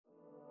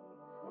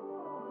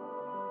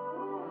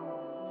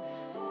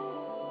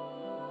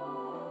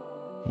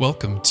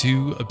Welcome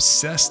to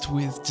Obsessed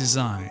with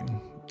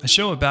Design, a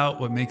show about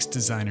what makes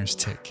designers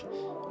tick.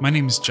 My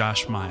name is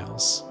Josh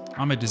Miles.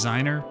 I'm a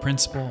designer,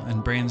 principal,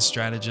 and brand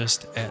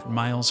strategist at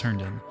Miles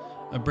Herndon,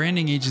 a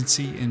branding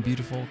agency in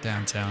beautiful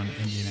downtown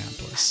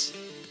Indianapolis.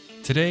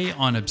 Today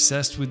on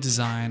Obsessed with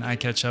Design, I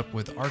catch up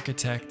with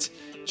architect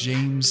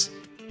James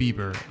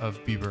Bieber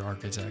of Bieber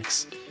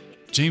Architects.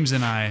 James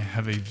and I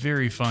have a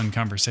very fun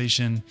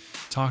conversation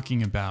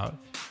talking about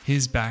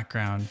his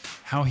background,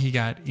 how he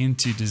got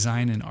into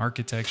design and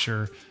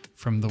architecture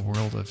from the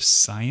world of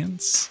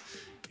science,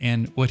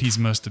 and what he's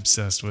most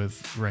obsessed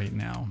with right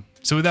now.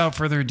 So without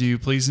further ado,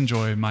 please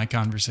enjoy my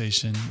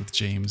conversation with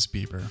James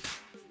Bieber.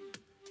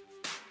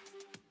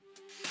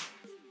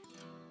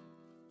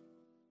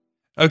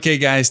 Okay,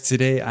 guys,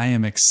 today I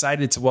am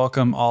excited to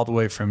welcome all the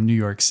way from New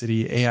York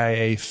City,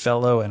 AIA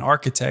fellow and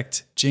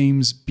architect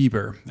James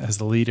Bieber. As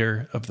the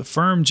leader of the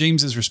firm,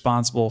 James is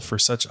responsible for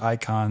such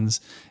icons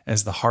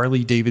as the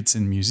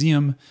Harley-Davidson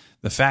Museum,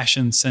 the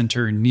Fashion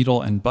Center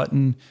Needle and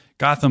Button,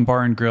 Gotham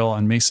Bar and Grill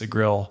and Mesa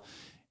Grill,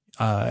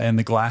 and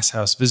the Glass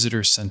House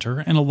Visitors Center,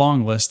 and a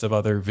long list of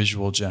other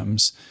visual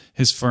gems.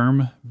 His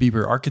firm,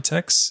 Bieber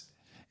Architects,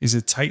 is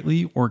a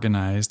tightly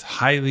organized,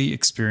 highly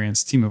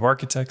experienced team of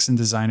architects and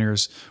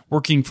designers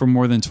working for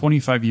more than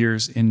 25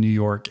 years in New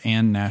York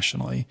and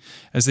nationally.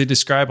 As they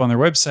describe on their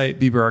website,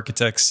 Bieber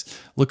Architects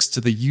looks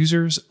to the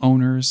users,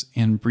 owners,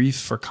 and brief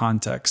for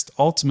context,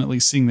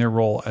 ultimately seeing their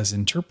role as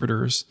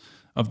interpreters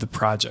of the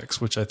projects,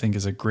 which I think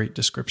is a great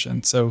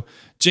description. So,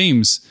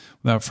 James,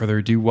 without further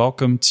ado,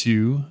 welcome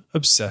to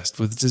Obsessed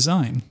with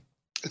Design.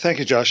 Thank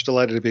you, Josh.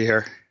 Delighted to be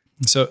here.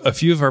 So a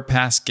few of our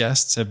past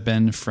guests have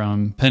been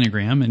from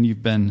Pentagram, and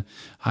you've been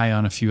high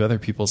on a few other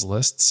people's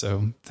lists.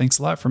 So thanks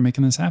a lot for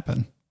making this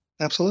happen.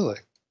 Absolutely.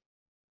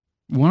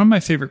 One of my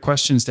favorite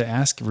questions to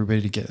ask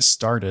everybody to get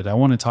started, I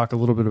want to talk a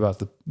little bit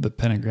about the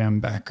Pentagram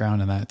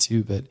background and that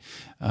too, but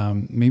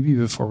maybe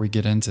before we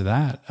get into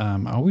that, I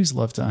always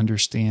love to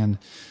understand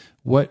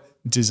what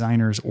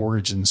designers'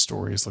 origin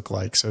stories look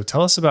like. So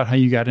tell us about how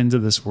you got into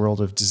this world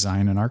of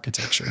design and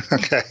architecture.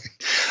 Okay.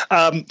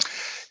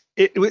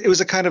 It was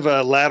a kind of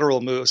a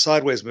lateral move,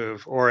 sideways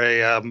move, or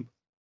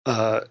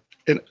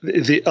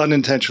the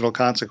unintentional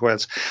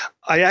consequence.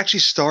 I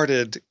actually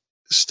started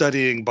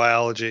studying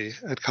biology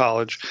at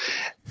college,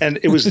 and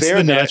it was there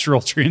the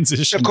natural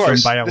transition from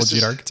biology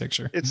to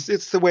architecture.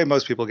 It's the way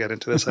most people get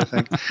into this, I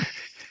think.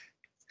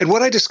 And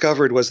what I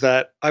discovered was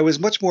that I was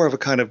much more of a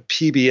kind of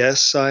PBS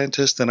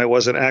scientist than I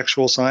was an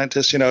actual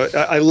scientist. You know,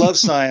 I love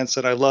science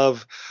and I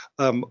love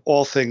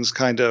all things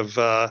kind of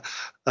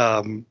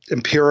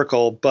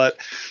empirical, but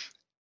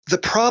the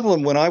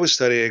problem when I was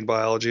studying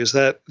biology is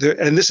that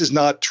and this is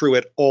not true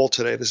at all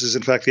today. This is,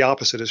 in fact, the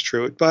opposite is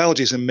true.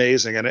 Biology is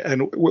amazing. And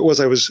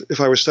if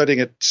I was studying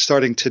it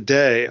starting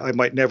today, I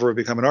might never have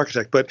become an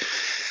architect. But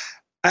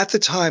at the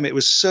time, it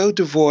was so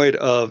devoid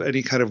of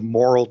any kind of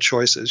moral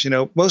choices. You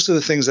know, most of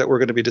the things that were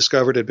going to be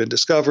discovered had been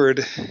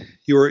discovered.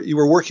 You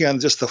were working on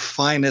just the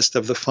finest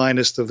of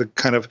the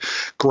kind of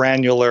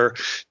granular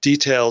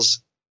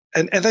details.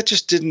 And that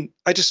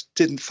I just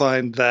didn't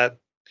find that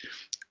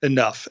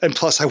enough. And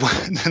plus,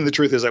 and the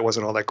truth is, I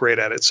wasn't all that great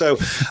at it. So,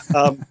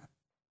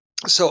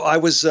 so I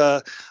was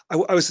at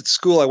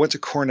school. I went to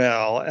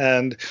Cornell,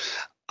 and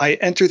I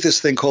entered this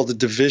thing called the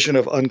Division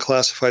of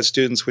Unclassified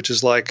Students, which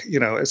is like, you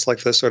know, it's like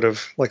the sort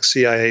of like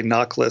CIA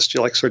knock list.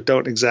 You like sort of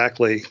don't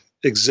exactly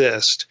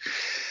exist,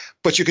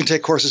 but you can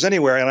take courses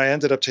anywhere. And I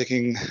ended up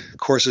taking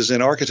courses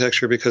in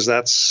architecture because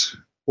that's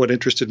what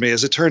interested me.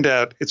 As it turned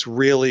out, it's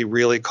really,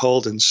 really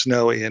cold and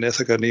snowy in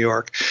Ithaca, New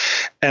York.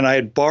 And I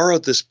had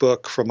borrowed this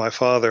book from my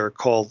father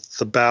called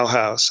The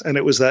Bauhaus. And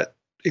it was that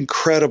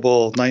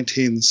incredible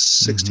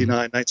 1969,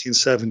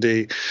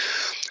 1970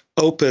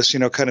 opus, you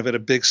know, kind of in a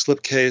big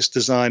slipcase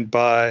designed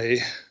by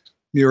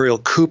Muriel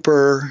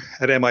Cooper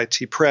at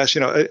MIT Press,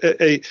 you know,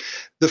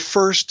 the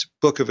first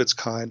book of its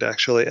kind,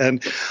 actually.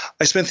 And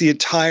I spent the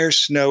entire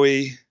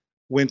snowy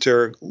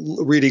winter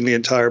reading the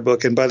entire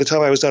book. And by the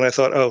time I was done, I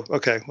thought, oh,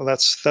 okay, well,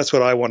 that's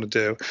what I want to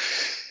do.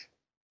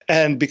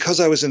 And because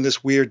I was in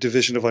this weird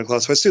division of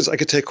unclassified students, I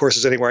could take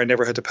courses anywhere. I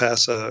never had to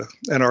pass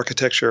an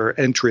architecture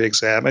entry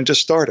exam, and just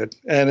started.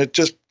 And it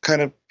just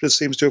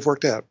seems to have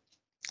worked out.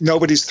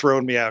 Nobody's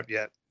thrown me out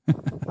yet.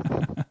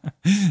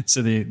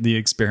 So the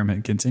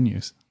experiment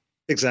continues.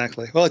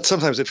 Exactly. Well,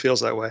 sometimes it feels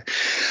that way.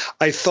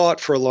 I thought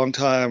for a long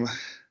time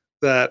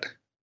that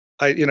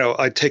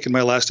I'd taken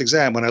my last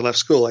exam when I left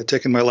school. I'd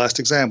taken my last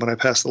exam when I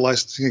passed the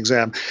licensing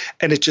exam,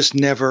 and it just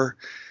never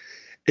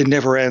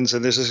ends.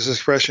 And there's this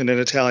expression in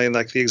Italian,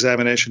 like the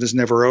examination is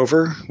never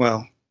over.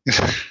 Well,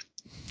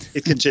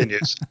 it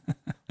continues.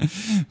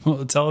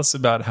 Well, tell us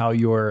about how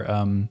your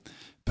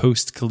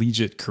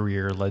post-collegiate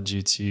career led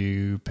you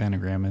to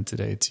Pentagram and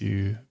today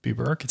to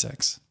Bieber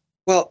Architects.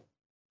 Well,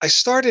 I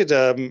started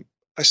at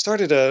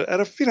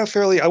a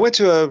fairly. I went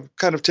to a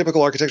kind of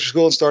typical architecture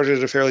school and started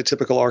at a fairly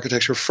typical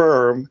architecture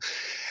firm.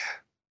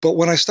 But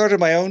when I started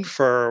my own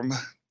firm,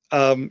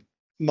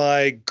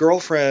 my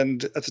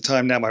girlfriend at the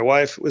time, now my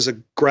wife, is a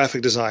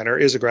graphic designer,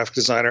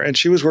 and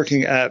she was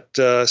working at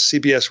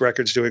CBS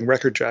Records doing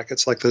record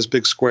jackets, like those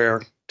big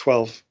square,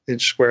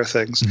 12-inch square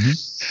things. Mm-hmm.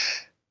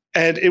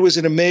 And it was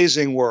an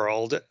amazing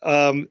world.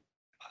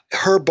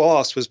 Her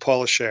boss was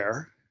Paula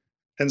Scher.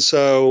 And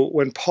so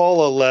when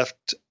Paula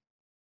left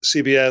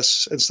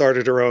CBS and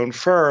started her own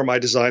firm, I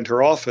designed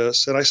her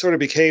office, and I sort of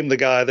became the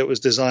guy that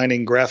was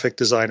designing graphic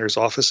designers'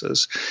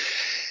 offices.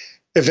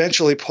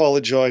 Eventually, Paula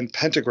joined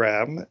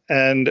Pentagram,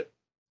 and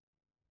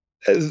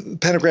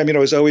Pentagram,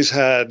 has always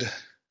had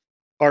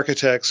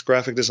architects,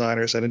 graphic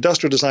designers, and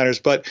industrial designers,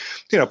 but,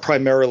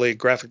 primarily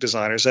graphic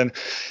designers. And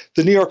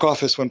the New York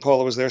office, when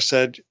Paula was there,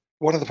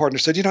 one of the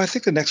partners said, I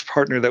think the next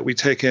partner that we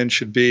take in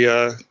should be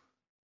an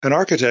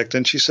architect.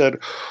 And she said,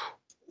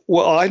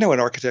 well, I know an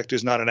architect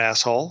who's not an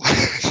asshole.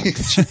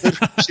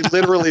 she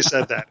literally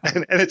said that.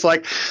 And it's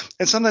like,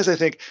 and sometimes I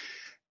think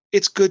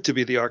it's good to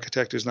be the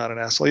architect who's not an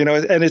asshole,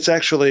 and it's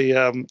actually,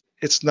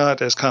 it's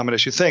not as common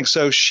as you think.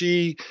 So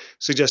she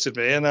suggested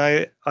me, and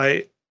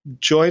I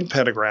joined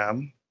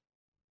Pentagram.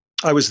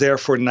 I was there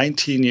for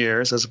 19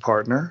 years as a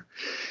partner.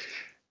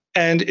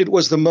 And it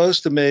was the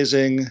most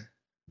amazing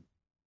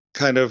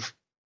kind of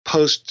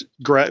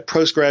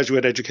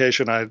postgraduate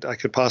education I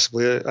could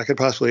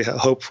possibly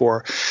hope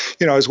for.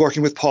 I was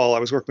working with Paul, I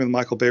was working with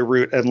Michael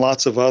Beirut and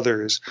lots of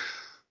others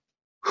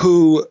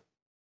who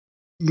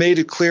made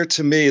it clear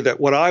to me that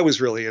what I was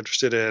really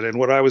interested in and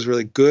what I was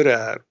really good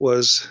at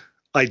was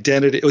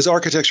identity. It was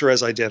architecture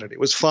as identity. It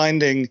was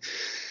finding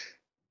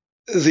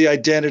the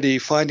identity,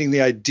 finding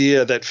the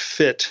idea that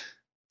fit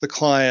the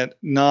client,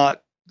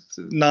 not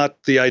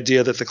the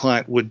idea that the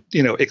client would,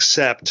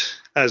 accept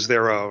as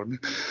their own,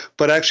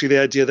 but actually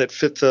the idea that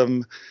fit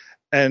them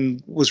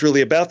and was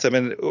really about them,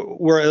 and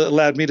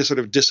allowed me to sort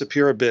of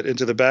disappear a bit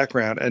into the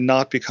background and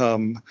not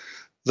become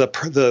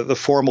the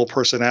formal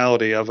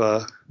personality of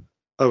a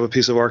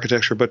piece of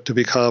architecture, but to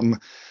become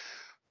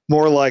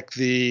more like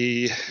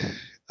the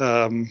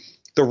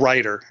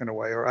writer in a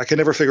way. Or I can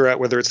never figure out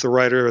whether it's the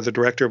writer or the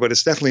director, but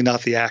it's definitely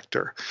not the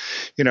actor.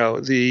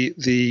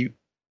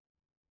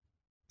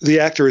 The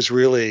actor is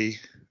really,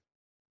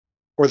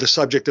 or the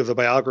subject of the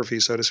biography,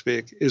 so to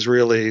speak, is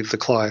really the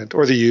client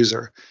or the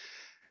user.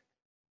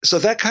 So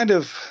that kind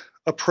of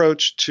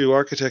approach to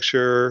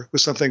architecture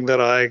was something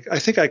that I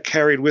think I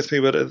carried with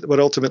me, but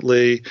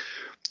ultimately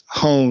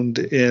honed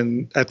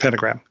at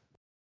Pentagram.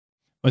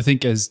 I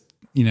think as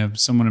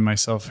someone in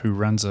myself who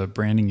runs a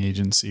branding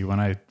agency, when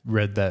I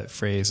read that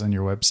phrase on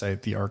your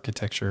website, the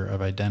architecture of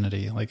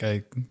identity, like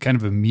I kind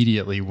of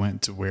immediately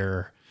went to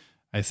where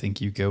I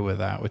think you go with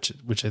that,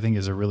 which I think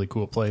is a really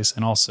cool place,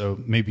 and also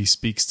maybe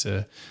speaks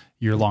to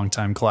your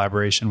longtime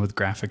collaboration with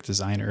graphic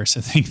designers.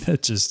 I think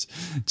that just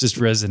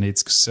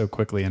resonates so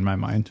quickly in my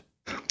mind.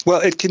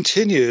 Well, it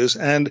continues,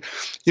 and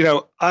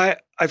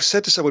I've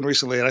said to someone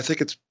recently, and I think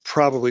it's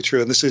probably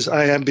true, and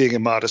I am being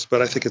immodest,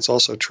 but I think it's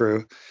also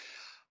true.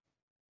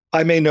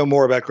 I may know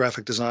more about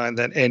graphic design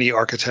than any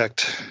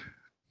architect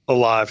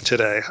alive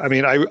today. I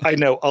mean, I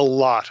know a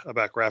lot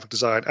about graphic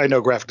design. I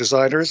know graphic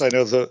designers. I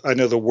know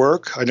the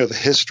work. I know the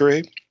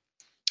history.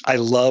 I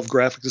love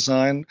graphic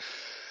design.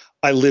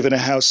 I live in a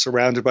house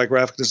surrounded by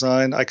graphic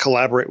design. I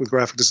collaborate with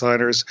graphic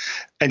designers,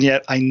 and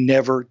yet I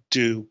never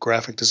do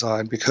graphic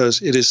design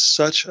because it is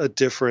such a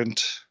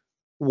different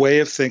way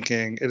of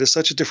thinking. It is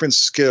such a different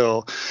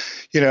skill.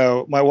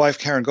 My wife,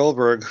 Karen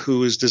Goldberg,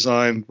 who has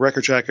designed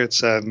record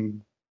jackets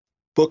and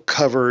book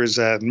covers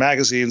and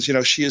magazines,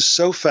 she is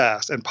so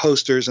fast, and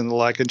posters and the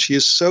like, and she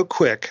is so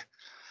quick.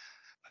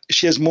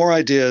 She has more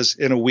ideas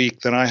in a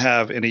week than I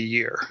have in a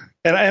year.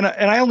 And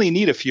I only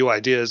need a few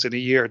ideas in a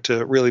year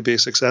to really be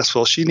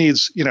successful. She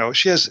needs,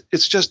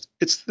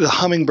 it's the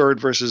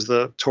hummingbird versus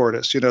the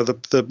tortoise.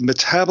 The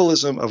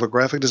metabolism of a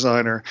graphic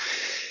designer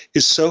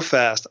is so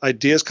fast.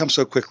 Ideas come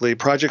so quickly.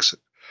 Projects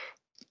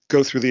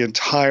go through the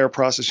entire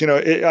process.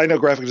 I know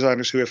graphic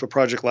designers who, if a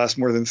project lasts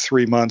more than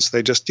 3 months,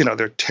 they just,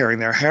 they're tearing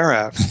their hair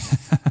out.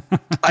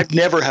 I've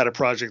never had a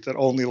project that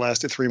only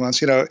lasted 3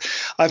 months.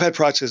 I've had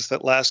projects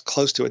that last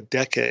close to a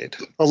decade,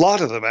 a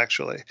lot of them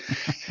actually.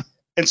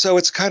 And so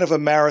it's kind of a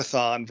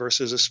marathon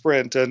versus a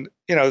sprint. And,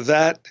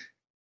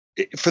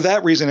 for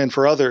that reason and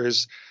for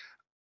others,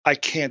 I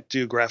can't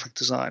do graphic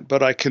design,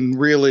 but I'm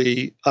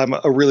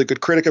a really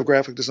good critic of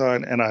graphic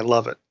design, and I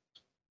love it.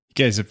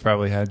 You guys have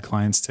probably had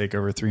clients take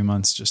over 3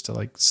 months just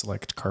to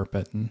select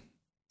carpet and.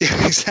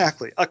 Yeah,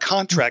 exactly. A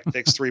contract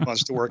takes 3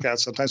 months to work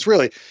out sometimes.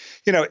 Really,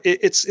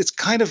 it's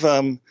kind of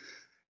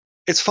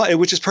it's fun,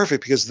 which is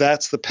perfect because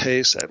that's the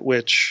pace at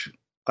which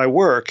I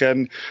work,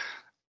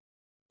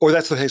 or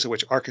that's the pace at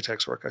which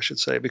architects work, I should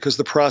say, because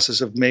the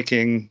process of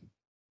making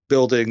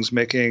buildings,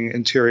 making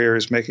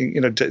interiors,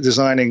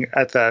 designing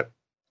at that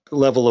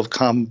level of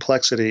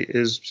complexity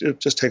it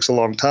just takes a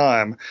long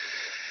time.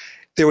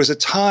 There was a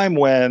time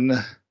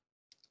when.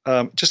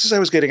 Just as I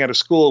was getting out of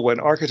school, when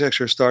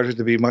architecture started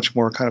to be much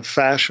more kind of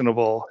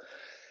fashionable.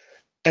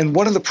 And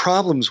one of the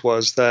problems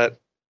was that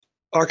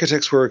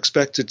architects were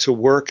expected to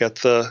work at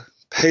the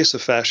pace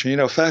of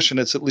fashion. Fashion,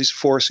 it's at least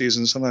 4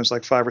 seasons, sometimes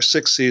like 5 or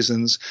 6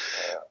 seasons.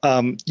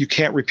 You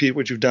can't repeat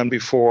what you've done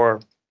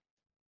before.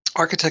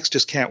 Architects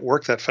just can't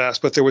work that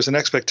fast, but there was an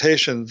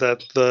expectation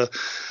that the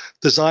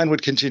design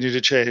would continue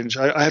to change.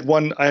 I had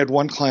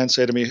one client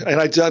say to me, and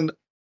I've done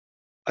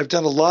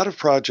a lot of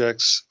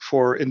projects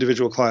for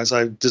individual clients.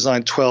 I've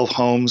designed 12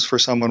 homes for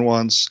someone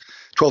once,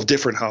 12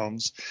 different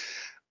homes.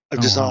 I've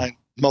designed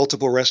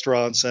multiple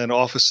restaurants and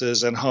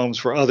offices and homes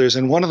for others.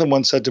 And one of them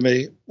once said to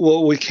me,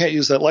 well, we can't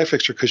use that light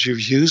fixture because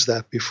you've used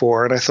that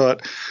before. And I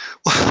thought,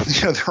 well,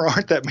 there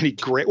aren't that many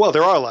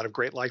there are a lot of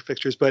great light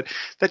fixtures, but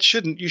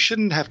you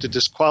shouldn't have to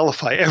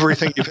disqualify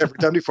everything you've ever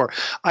done before.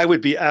 I would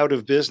be out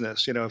of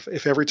business,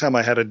 if every time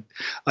I had an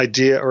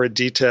idea or a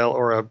detail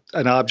or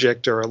an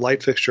object or a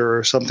light fixture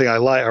or something I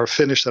like or a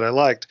finish that I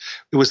liked,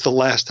 it was the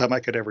last time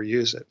I could ever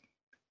use it.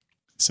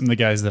 Some of the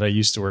guys that I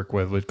used to work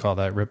with would call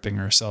that ripping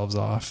ourselves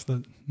off.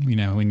 That,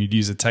 when you'd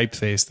use a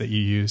typeface that you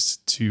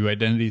used to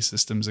identity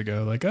systems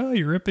ago, like, oh,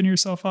 you're ripping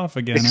yourself off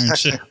again,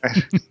 exactly, aren't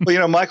you? Right.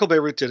 Well, Michael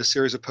Bierut did a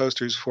series of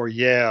posters for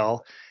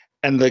Yale,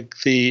 and the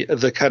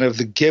kind of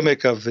the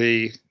gimmick of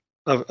the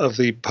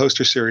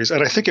poster series,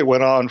 and I think it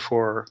went on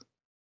for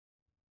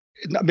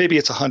maybe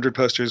it's 100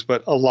 posters,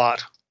 but a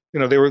lot.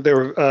 They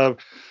were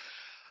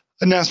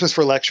announcements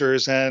for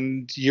lectures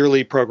and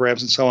yearly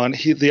programs and so on.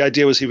 The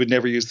idea was he would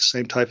never use the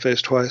same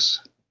typeface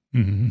twice.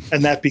 Mm-hmm.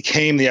 And that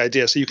became the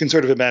idea. So you can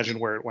sort of imagine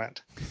where it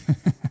went.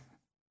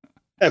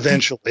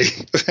 Eventually,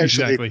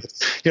 exactly.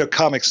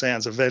 Comic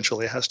Sans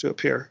eventually has to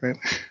appear. Right?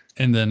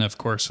 And then, of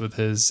course, with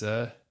his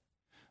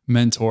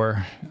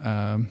mentor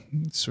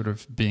sort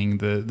of being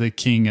the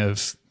king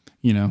of,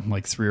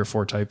 like 3 or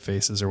 4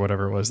 typefaces or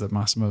whatever it was that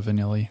Massimo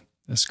Vignelli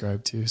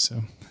ascribed to.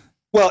 So.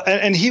 Well,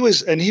 and he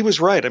was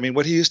right. I mean,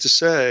 what he used to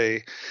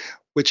say,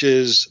 which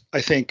is,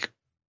 I think,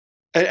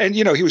 and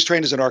he was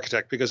trained as an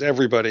architect because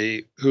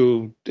everybody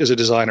who is a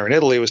designer in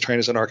Italy was trained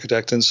as an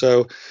architect. And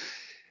so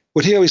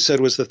what he always said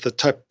was that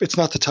it's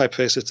not the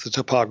typeface, it's the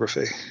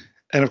typography.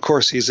 And of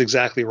course, he's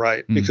exactly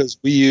right because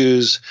we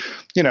use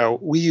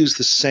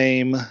the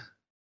same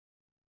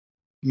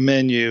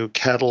menu,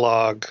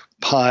 catalog,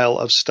 pile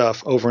of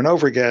stuff over and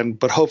over again,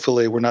 but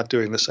hopefully we're not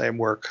doing the same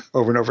work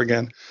over and over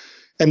again.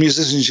 And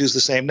musicians use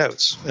the same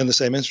notes and the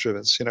same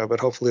instruments,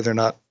 but hopefully they're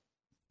not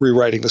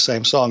rewriting the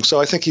same song.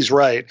 So I think he's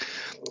right.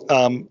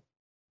 The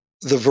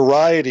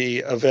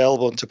variety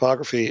available in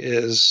typography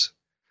is,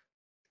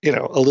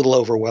 a little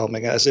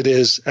overwhelming as it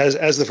is,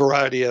 as the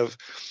variety of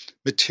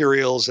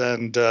materials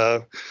and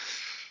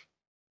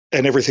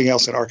everything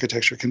else in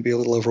architecture can be a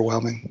little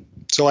overwhelming.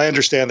 So I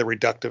understand the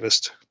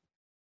reductivist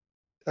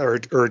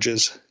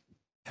urges.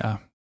 Yeah.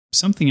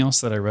 Something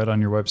else that I read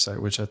on your website,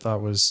 which I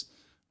thought was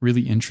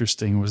really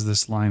interesting, was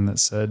this line that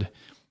said,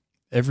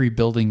 every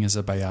building is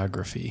a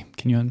biography.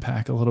 Can you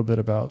unpack a little bit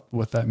about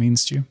what that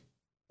means to you?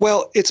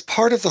 Well, it's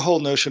part of the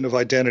whole notion of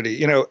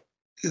identity.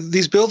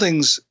 These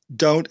buildings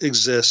don't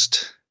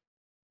exist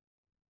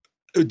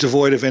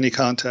devoid of any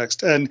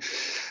context. And,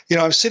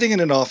 I'm sitting in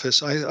an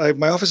office.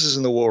 My office is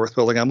in the Woolworth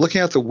building. I'm looking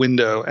out the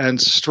window,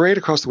 and straight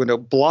across the window,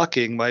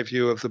 blocking my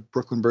view of the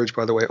Brooklyn Bridge,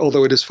 by the way,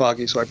 although it is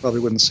foggy, so I probably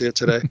wouldn't see it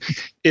today,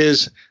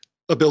 is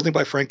a building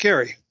by Frank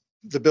Gehry.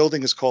 The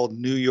building is called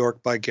New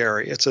York by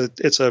Gehry.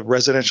 It's a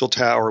residential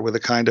tower with a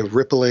kind of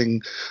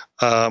rippling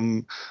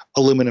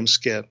aluminum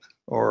skin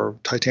or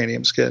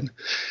titanium skin.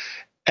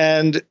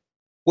 And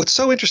what's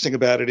so interesting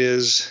about it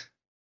is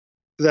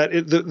that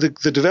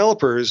the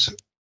developers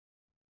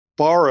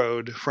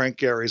borrowed Frank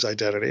Gehry's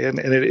identity, and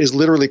it is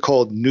literally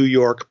called New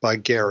York by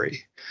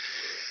Gehry.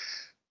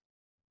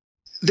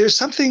 There's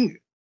something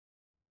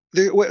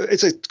there.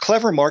 It's a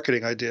clever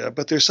marketing idea,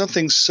 but there's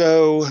something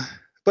so.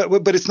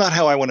 But it's not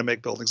how I want to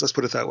make buildings. Let's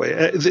put it that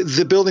way.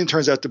 The building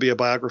turns out to be a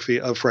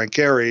biography of Frank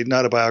Gehry,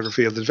 not a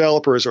biography of the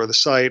developers or the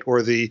site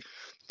or the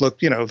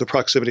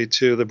proximity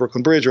to the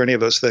Brooklyn Bridge or any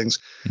of those things.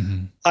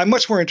 Mm-hmm. I'm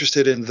much more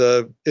interested in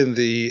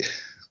the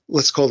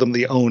let's call them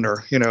the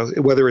owner.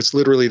 Whether it's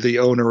literally the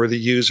owner or the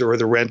user or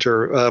the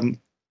renter.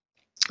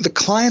 The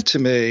client to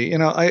me,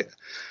 I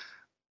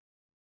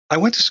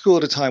went to school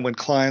at a time when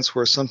clients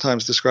were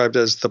sometimes described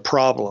as the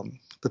problem.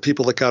 The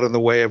people that got in the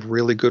way of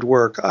really good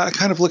work. I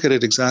kind of look at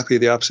it exactly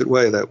the opposite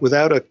way, that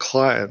without a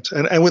client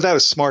and without a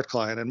smart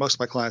client, and most of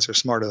my clients are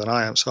smarter than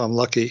I am, so I'm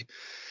lucky.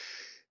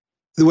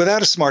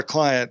 Without a smart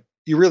client,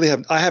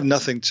 I have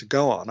nothing to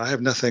go on. I have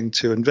nothing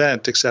to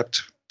invent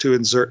except to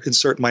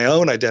insert my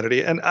own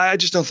identity. And I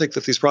just don't think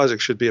that these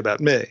projects should be about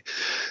me.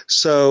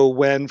 So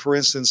when, for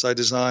instance, I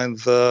designed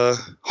the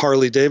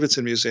Harley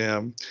Davidson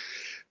Museum,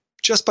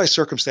 just by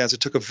circumstance, it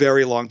took a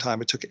very long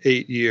time. It took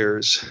 8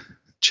 years.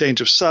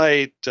 Change of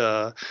site,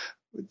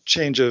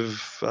 change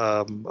of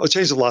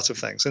lots of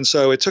things. And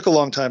so it took a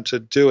long time to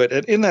do it.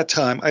 And in that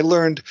time, I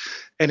learned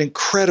an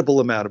incredible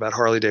amount about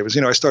Harley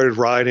Davidson. I started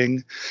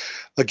riding.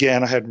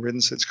 Again, I hadn't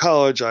ridden since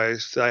college. I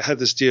had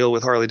this deal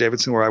with Harley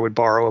Davidson where I would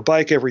borrow a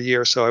bike every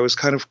year. So I was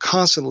kind of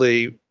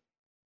constantly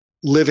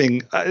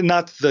living,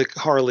 not the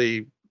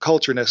Harley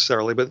culture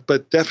necessarily,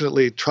 but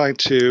definitely trying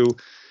to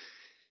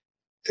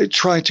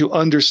trying to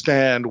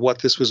understand what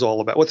this was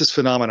all about, what this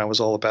phenomenon was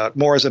all about,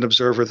 more as an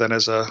observer than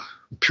as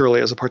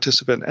purely as a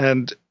participant.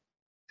 And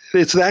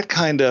it's that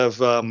kind of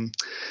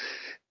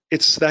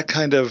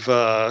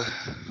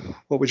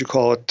what would you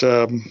call it?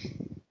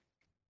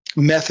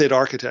 Method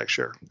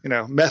architecture,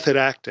 method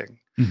acting,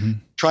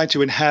 trying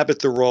to inhabit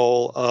the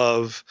role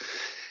of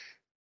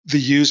the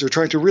user,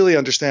 trying to really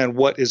understand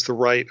what is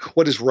right,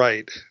 what is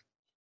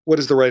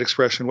the right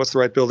expression, what's the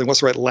right building, what's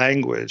the right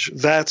language.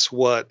 That's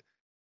why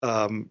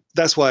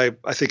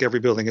I think every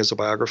building is a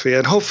biography,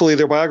 and hopefully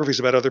they're biographies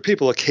about other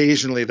people.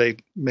 Occasionally they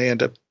may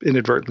end up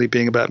inadvertently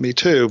being about me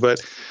too, but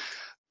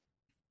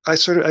I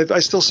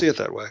still see it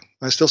that way.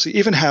 I still see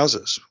even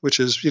houses, which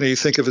is, you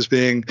think of as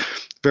being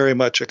very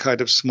much a kind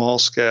of small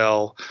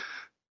scale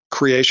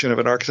creation of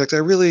an architect. I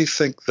really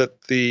think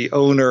that the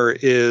owner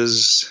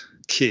is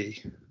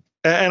key.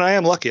 And I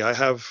am lucky. I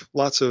have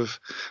lots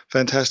of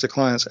fantastic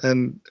clients,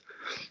 and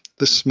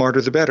the smarter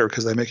the better,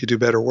 because they make you do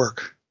better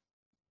work.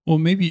 Well,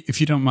 maybe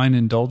if you don't mind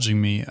indulging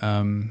me,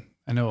 I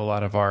know a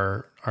lot of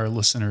our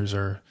listeners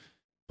are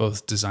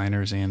both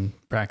designers and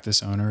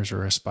practice owners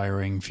or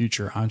aspiring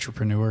future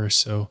entrepreneurs.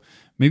 So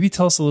maybe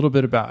tell us a little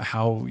bit about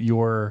how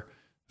your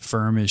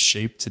firm is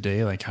shaped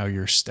today, like how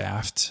you're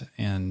staffed,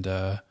 and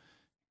kind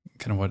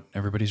of what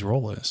everybody's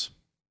role is.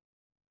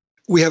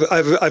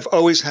 I've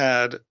always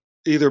had,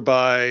 either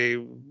by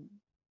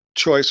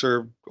choice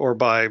or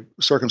by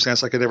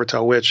circumstance, I could never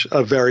tell which,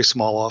 a very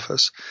small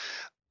office.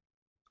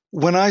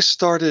 When I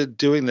started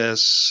doing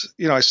this,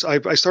 I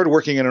started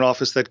working in an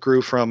office that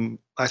grew from,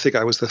 I think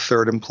I was the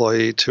third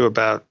employee, to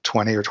about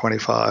 20 or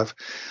 25.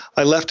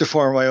 I left to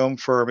form my own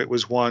firm. It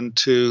was 1,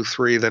 2,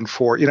 3, then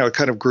 4. It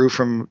kind of grew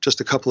from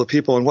just a couple of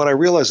people. And what I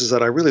realized is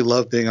that I really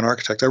love being an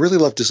architect. I really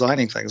love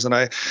designing things. And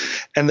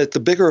that the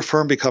bigger a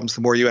firm becomes,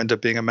 the more you end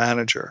up being a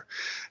manager.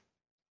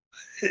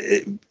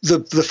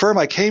 The firm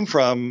I came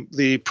from,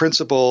 the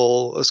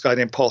principal, this guy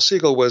named Paul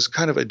Siegel, was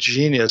kind of a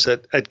genius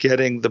at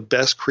getting the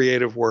best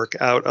creative work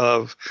out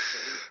of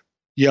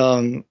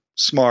young,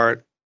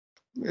 smart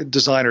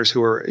designers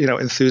who were,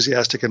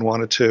 enthusiastic and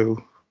wanted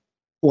to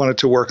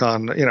work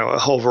on, a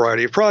whole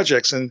variety of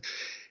projects. And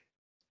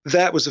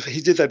he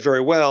did that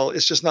very well.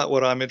 It's just not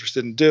what I'm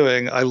interested in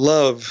doing. I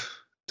love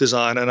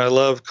design, and I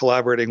love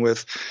collaborating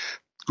with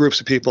groups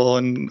of people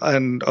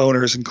and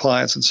owners and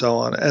clients and so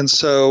on. And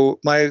so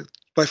my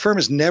firm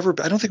has never,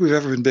 I don't think we've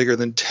ever been bigger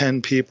than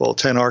 10 people,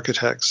 10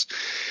 architects.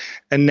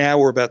 And now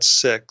we're about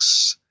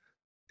 6.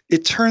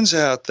 It turns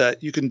out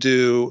that you can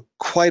do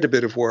quite a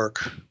bit of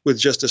work with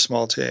just a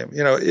small team,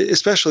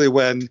 especially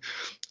when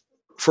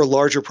for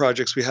larger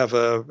projects we have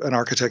an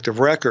architect of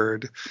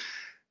record.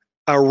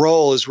 Our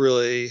role is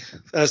really,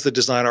 as the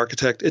design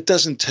architect, it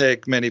doesn't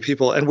take many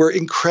people, and we're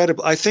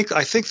incredible. I think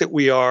that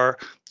we are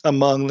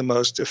among the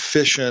most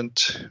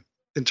efficient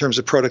in terms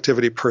of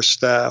productivity per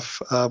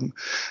staff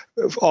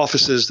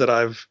offices that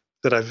I've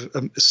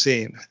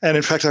seen. And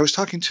in fact, I was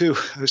talking to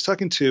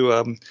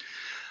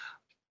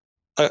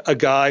a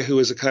guy who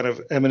is a kind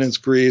of eminence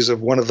grise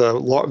of one of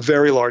the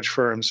very large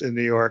firms in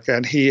New York,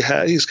 and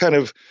he's kind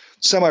of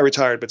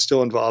semi-retired but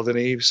still involved. And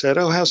he said,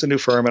 "Oh, how's the new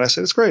firm?" And I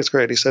said, "It's great, it's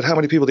great." He said, "How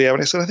many people do you have?"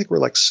 And I said, "I think we're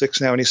like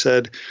 6 now." And he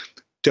said,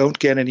 "Don't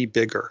get any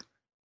bigger."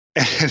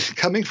 And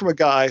coming from a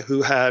guy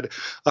who had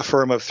a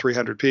firm of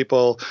 300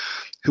 people,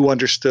 who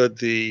understood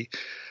the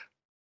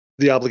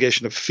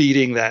obligation of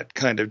feeding that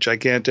kind of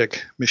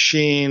gigantic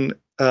machine,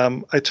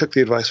 I took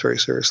the advice very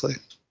seriously.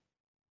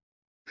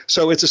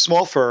 So it's a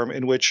small firm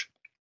in which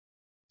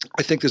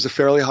I think there's a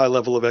fairly high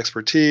level of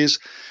expertise.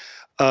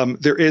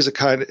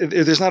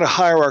 There's not a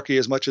hierarchy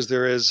as much as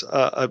there is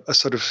a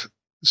sort of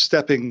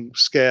stepping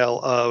scale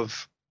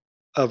of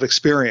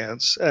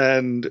experience.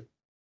 And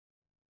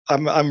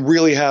I'm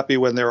really happy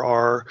when there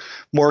are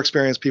more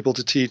experienced people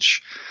to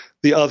teach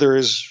the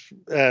others,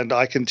 and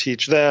I can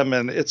teach them.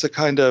 And it's a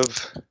kind of,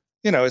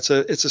 it's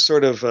a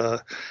sort of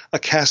a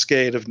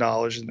cascade of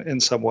knowledge in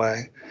some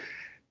way.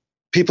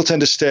 People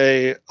tend to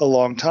stay a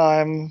long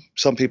time.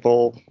 Some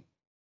people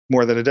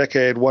more than a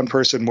decade, one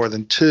person more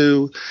than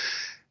 2.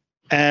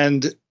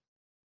 And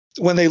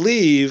when they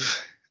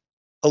leave,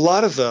 a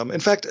lot of them, in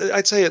fact,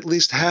 I'd say at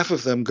least half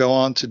of them go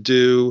on to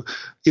do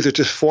either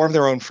to form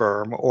their own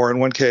firm, or in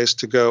one case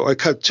I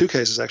cut 2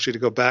 cases actually, to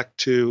go back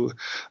to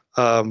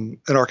an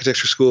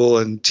architecture school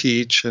and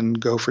teach and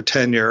go for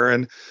tenure.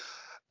 And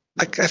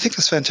I think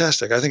that's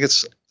fantastic. I think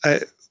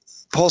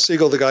Paul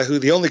Siegel,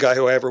 the only guy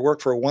who I ever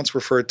worked for, once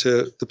referred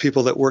to the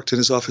people that worked in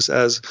his office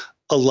as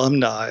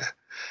alumni.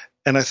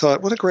 And I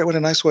thought, what a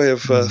nice way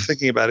of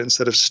thinking about it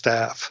instead of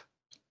staff.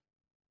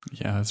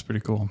 Yeah, that's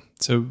pretty cool.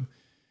 So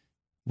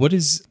what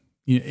is,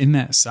 in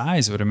that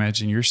size, I would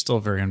imagine you're still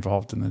very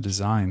involved in the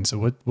design. So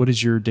what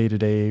does your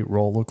day-to-day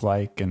role look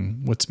like,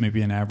 and what's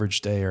maybe an average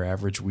day or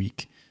average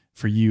week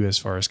for you as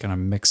far as kind of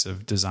mix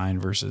of design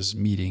versus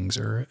meetings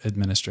or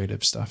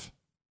administrative stuff?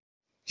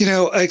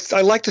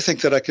 I like to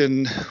think that I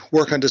can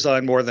work on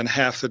design more than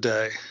half the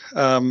day.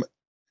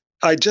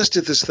 I just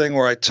did this thing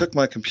where I took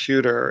my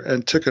computer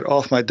and took it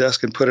off my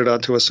desk and put it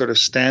onto a sort of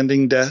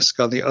standing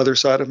desk on the other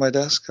side of my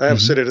desk. I have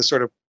sit at a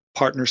sort of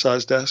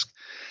partner-sized desk.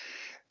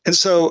 And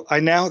so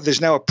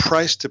there's now a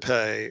price to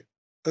pay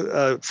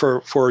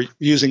for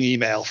using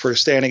email, for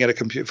standing at a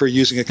computer, for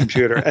using a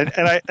computer, and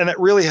it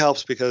really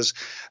helps because,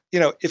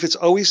 if it's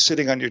always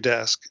sitting on your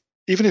desk,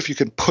 even if you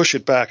can push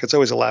it back, it's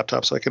always a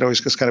laptop, so I can always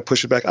just kind of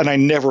push it back, and I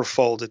never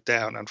fold it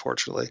down,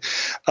 unfortunately.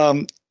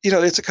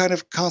 It's a kind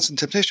of constant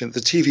temptation. The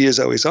TV is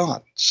always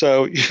on,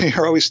 so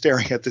you're always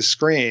staring at this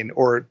screen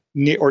or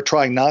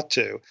trying not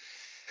to.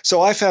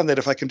 So I found that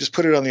if I can just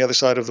put it on the other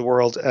side of the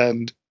world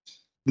and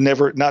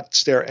never not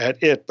stare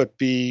at it, but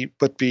be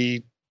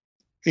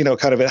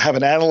kind of have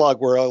an analog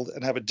world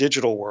and have a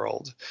digital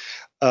world,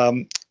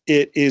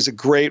 it is a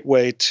great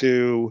way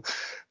to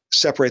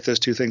separate those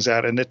two things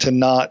out and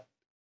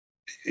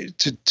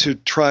to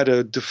try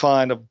to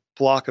define a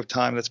block of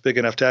time that's big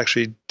enough to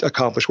actually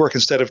accomplish work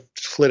instead of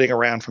flitting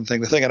around from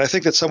thing to thing. And I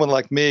think that someone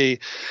like me,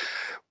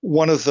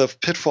 one of the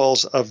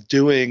pitfalls of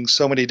doing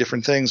so many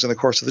different things in the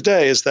course of the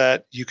day is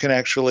that you can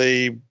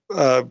actually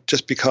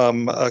just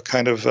become a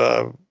kind of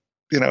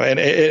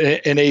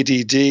an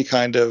ADD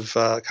kind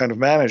of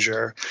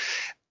manager,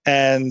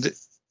 and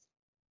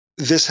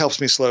this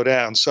helps me slow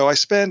down. So I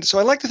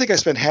like to think I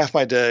spend half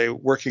my day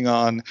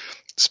working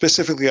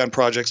specifically on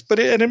projects,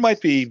 and it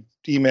might be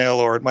email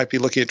or it might be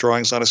looking at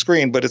drawings on a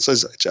screen. But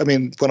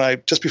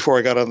just before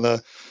I got on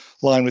the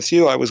line with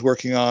you, I was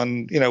working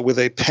on, with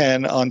a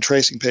pen on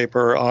tracing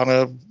paper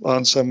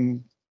on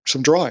some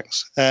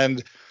drawings.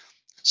 And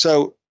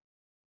so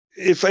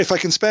if I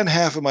can spend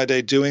half of my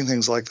day doing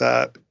things like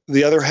that,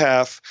 the other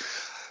half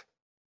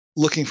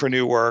looking for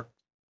new work,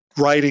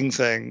 writing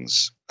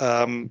things,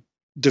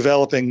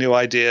 developing new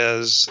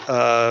ideas,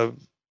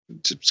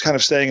 just kind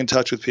of staying in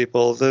touch with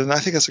people, then I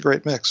think that's a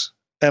great mix.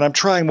 And I'm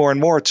trying more and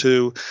more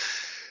to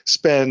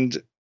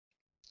spend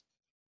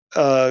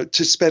a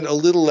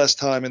little less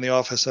time in the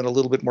office and a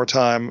little bit more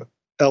time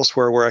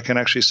elsewhere where I can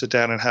actually sit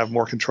down and have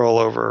more control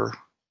over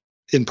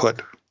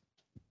input.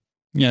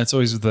 Yeah, it's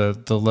always the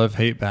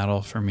love-hate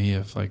battle for me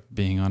of like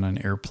being on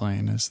an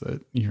airplane is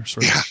that you're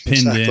sort of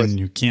pinned in,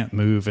 you can't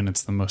move, and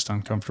it's the most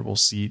uncomfortable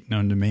seat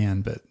known to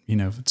man. But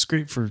it's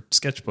great for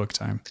sketchbook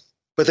time.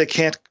 But they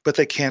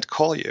can't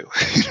call you.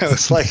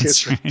 It's like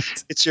it's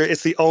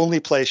the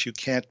only place you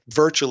can't,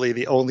 virtually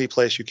the only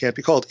place you can't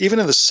be called. Even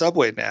in the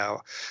subway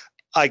now,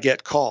 I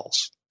get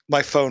calls.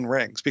 My phone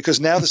rings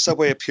because now the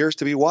subway appears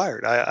to be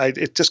wired.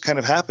 It just kind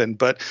of happened,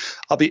 but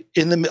I'll be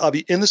in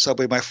the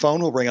subway. My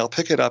phone will ring. I'll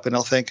pick it up and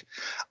I'll think,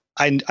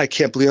 I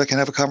can't believe I can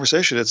have a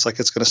conversation. It's like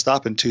it's going to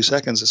stop in 2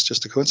 seconds. It's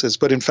just a coincidence.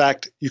 But in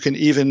fact, you can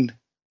even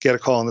get a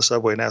call in the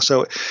subway now.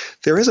 So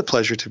there is a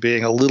pleasure to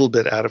being a little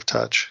bit out of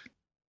touch.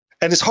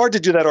 And it's hard to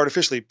do that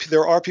artificially.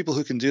 There are people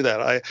who can do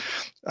that. I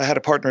had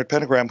a partner at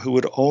Pentagram who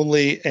would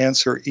only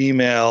answer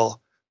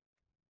email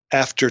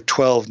after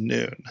 12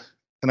 noon.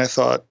 And I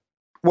thought,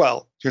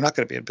 well, you're not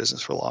going to be in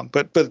business for long,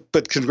 but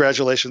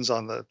congratulations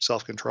on the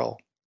self-control.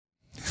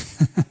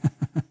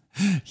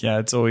 Yeah,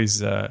 it's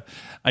always, I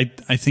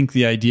think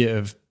the idea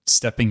of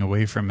stepping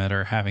away from it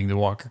or having to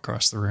walk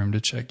across the room to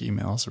check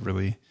email is a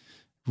really,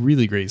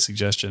 really great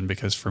suggestion,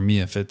 because for me,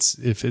 if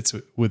it's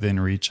within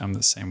reach, I'm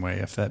the same way.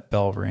 If that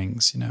bell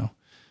rings, it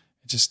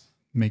just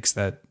makes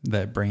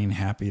that brain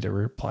happy to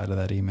reply to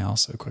that email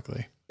so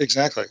quickly.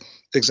 Exactly.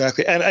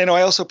 And I know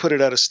I also put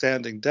it at a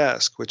standing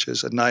desk, which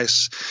is a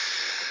nice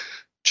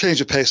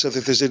change of pace, so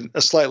that there's a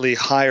slightly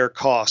higher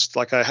cost.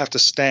 Like I have to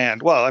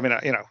stand. Well,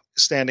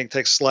 standing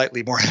takes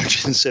slightly more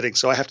energy than sitting,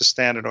 so I have to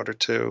stand in order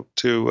to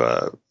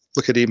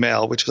look at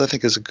email, which I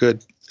think is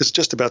it's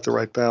just about the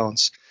right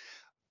balance.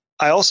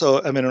 I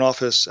also am in an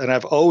office, and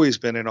I've always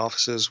been in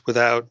offices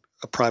without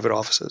private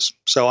offices.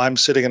 So I'm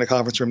sitting in a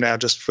conference room now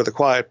just for the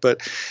quiet,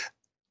 but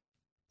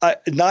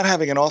not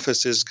having an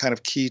office is kind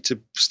of key to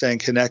staying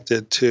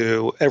connected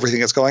to everything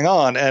that's going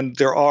on. And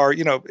there are,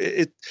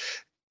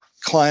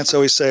 clients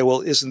always say,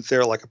 well, isn't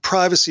there like a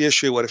privacy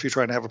issue? What if you're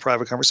trying to have a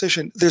private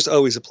conversation? There's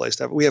always a place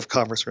to have it. We have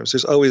conference rooms.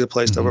 There's always a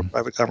place to have a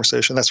private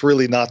conversation. That's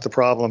really not the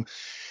problem.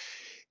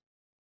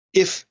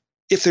 If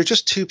there are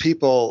just two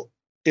people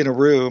in a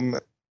room,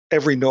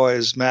 every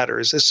noise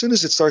matters. As soon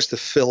as it starts to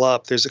fill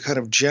up, there's a kind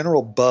of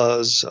general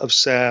buzz of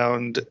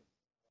sound,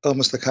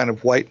 almost the kind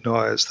of white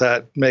noise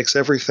that makes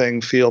everything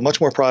feel much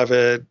more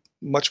private,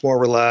 much more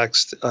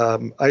relaxed.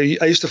 I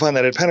used to find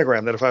that at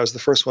Pentagram, that if I was the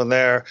first one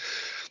there,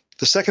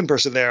 the second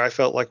person there, I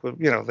felt like,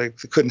 they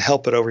couldn't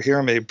help but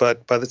overhear me.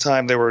 But by the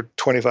time there were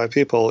 25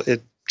 people,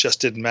 it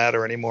just didn't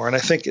matter anymore. And I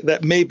think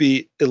that may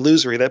be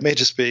illusory. That may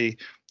just be,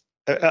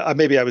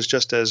 maybe I was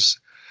just as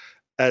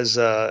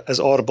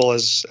audible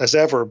as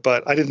ever,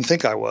 but I didn't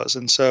think I was.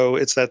 And so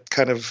it's that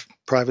kind of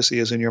privacy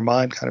is in your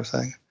mind kind of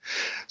thing.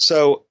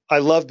 So I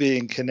love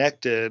being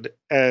connected,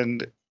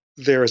 and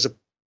there is a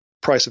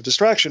price of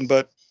distraction,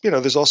 but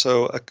there's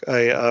also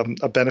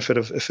a benefit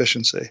of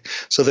efficiency,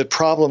 so that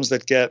problems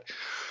that get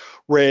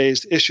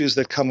raised, issues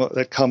that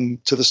come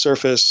to the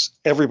surface,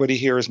 everybody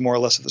here is more or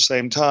less at the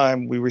same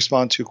time. We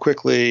respond to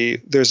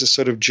quickly. There's a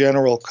sort of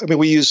general,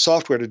 we use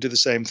software to do the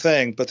same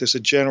thing, but there's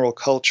a general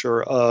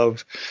culture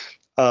of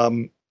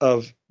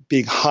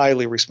being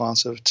highly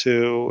responsive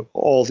to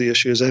all the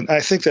issues. And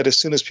I think that as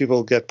soon as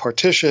people get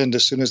partitioned,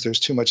 as soon as there's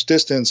too much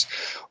distance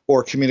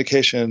or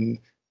communication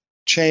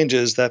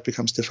changes, that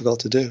becomes difficult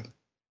to do.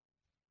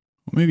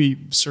 Well, maybe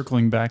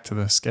circling back to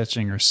the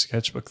sketching or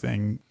sketchbook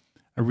thing,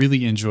 I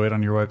really enjoyed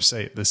on your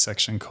website this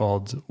section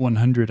called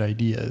 100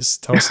 Ideas.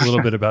 Tell us a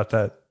little bit about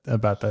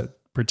that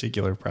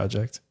particular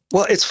project.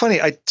 Well, it's funny.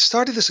 I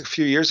started this a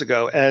few years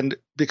ago, and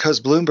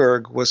because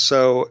Bloomberg was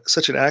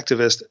such an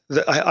activist,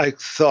 I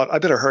thought I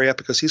better hurry up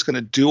because he's going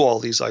to do all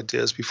these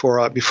ideas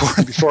before I'm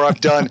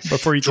done.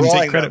 Before you can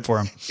take credit for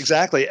them.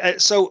 Exactly.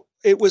 So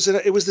it was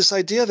this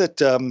idea that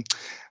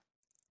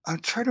I'm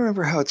trying to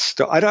remember how it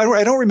started.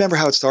 I don't remember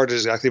how it started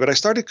exactly, but I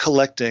started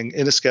collecting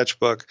in a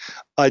sketchbook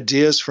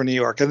ideas for New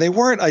York, and they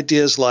weren't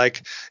ideas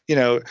like,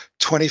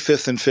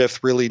 25th and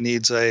 5th really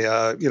needs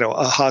a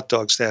hot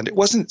dog stand. It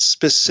wasn't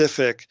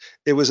specific.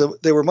 They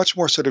were much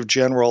more sort of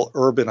general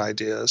urban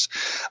ideas.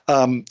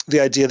 The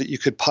idea that you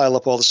could pile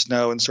up all the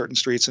snow in certain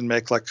streets and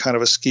make like kind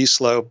of a ski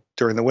slope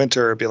during the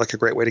winter would be like a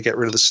great way to get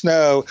rid of the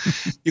snow.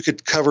 You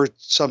could cover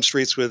some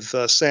streets with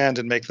sand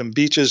and make them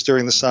beaches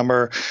during the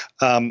summer.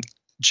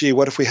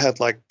 What if we had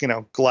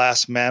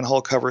glass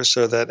manhole covers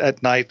so that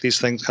at night these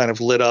things kind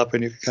of lit up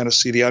and you could kind of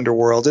see the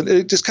underworld? And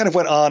it just kind of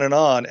went on and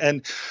on.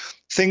 And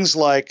things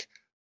like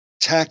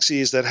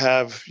taxis that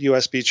have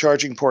USB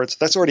charging ports,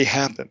 that's already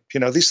happened.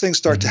 These things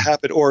start to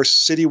happen, or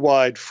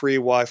citywide free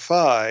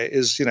Wi-Fi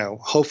is,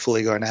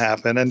 hopefully going to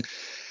happen.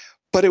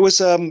 But it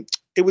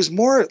was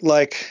more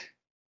like,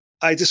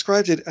 I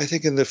described it, I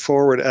think in the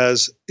forward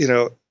as,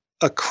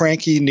 a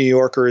cranky New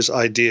Yorker's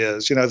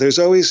ideas. There's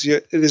always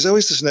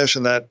this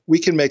notion that we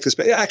can make this.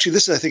 Actually,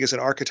 this I think is an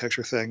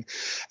architecture thing,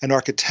 an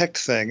architect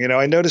thing.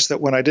 I noticed that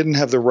when I didn't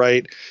have the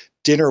right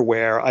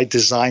dinnerware, I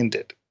designed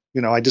it.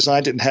 I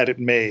designed it and had it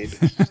made,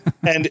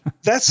 and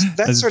that's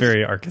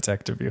very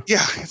architect of you.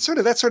 Yeah,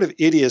 that sort of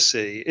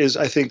idiocy is,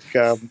 I think,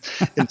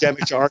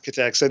 endemic to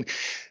architects, and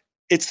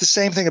it's the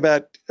same thing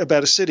about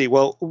a city.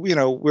 Well,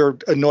 we're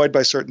annoyed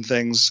by certain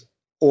things,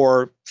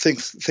 or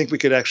think we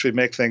could actually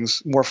make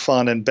things more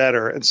fun and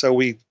better. And so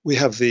we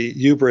have the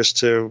hubris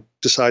to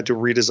decide to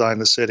redesign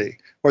the city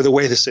or the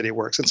way the city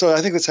works. And so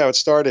I think that's how it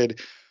started.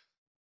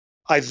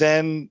 I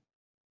then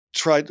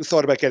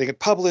thought about getting it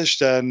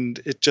published, and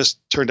it just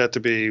turned out to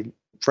be,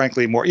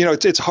 frankly, more,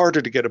 it's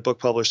harder to get a book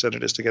published than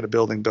it is to get a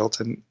building built.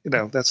 And,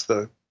 that's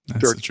the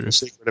dirty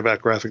secret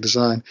about graphic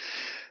design.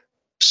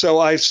 So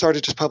I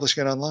started just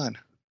publishing it online.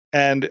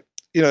 And,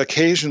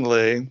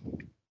 occasionally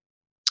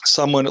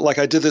someone, like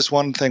I did this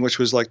one thing, which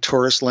was like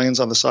tourist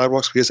lanes on the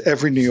sidewalks, because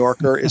every New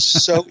Yorker is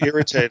so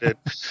irritated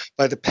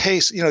by the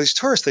pace. These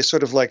tourists, they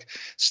sort of like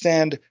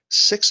stand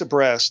 6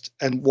 abreast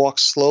and walk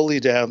slowly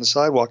down the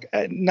sidewalk,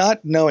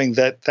 not knowing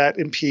that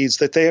impedes,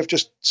 that they have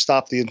just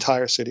stopped the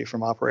entire city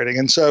from operating.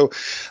 And so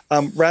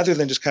rather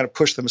than just kind of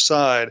push them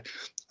aside,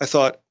 I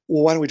thought,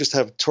 well, why don't we just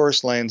have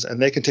tourist lanes and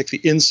they can take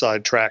the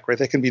inside track, right?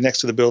 They can be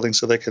next to the building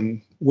so they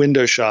can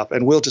window shop,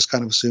 and we'll just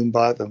kind of zoom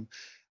by them.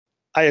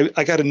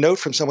 I got a note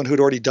from someone who'd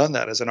already done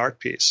that as an art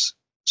piece.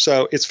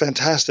 So it's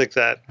fantastic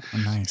that,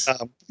 nice.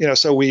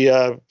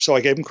 So I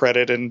gave him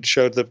credit and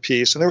showed the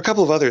piece. And there were a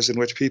couple of others in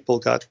which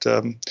people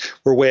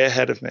were way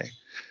ahead of me.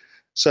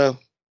 So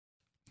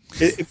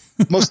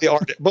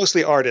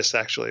mostly artists,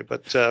 actually.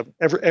 But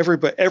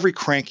every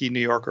cranky New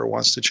Yorker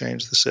wants to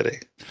change the city.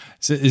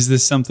 So is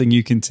this something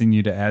you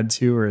continue to add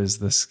to, or is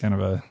this kind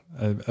of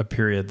a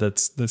period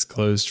that's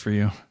closed for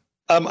you?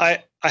 I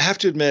have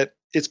to admit,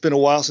 it's been a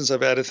while since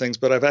I've added things,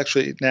 but I've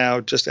actually now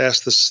just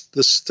asked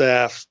the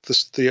staff, the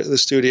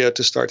studio,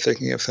 to start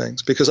thinking of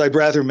things, because I'd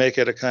rather make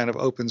it a kind of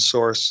open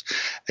source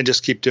and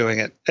just keep doing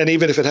it. And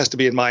even if it has to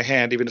be in my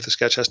hand, even if the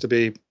sketch has to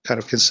be kind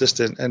of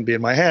consistent and be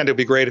in my hand, it'd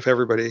be great if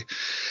everybody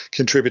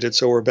contributed.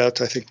 So we're about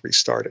to, I think,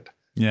 restart it.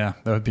 Yeah,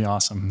 that would be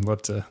awesome.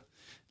 Love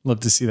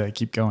to see that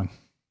keep going.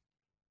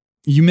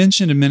 You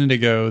mentioned a minute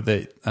ago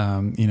that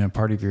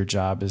part of your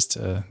job is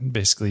to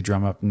basically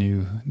drum up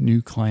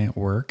new client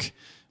work.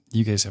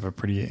 You guys have a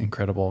pretty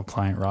incredible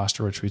client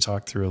roster, which we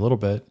talked through a little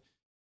bit.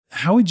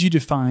 How would you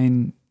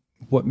define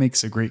what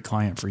makes a great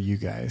client for you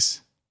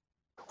guys?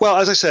 Well,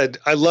 as I said,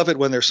 I love it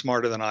when they're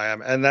smarter than I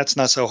am. And that's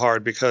not so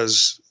hard,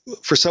 because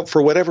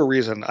for whatever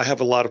reason, I have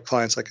a lot of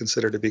clients I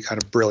consider to be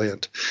kind of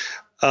brilliant.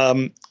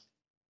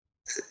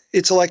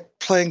 It's like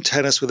playing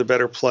tennis with a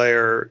better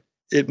player.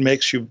 It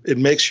makes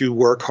you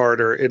work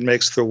harder. It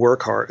makes the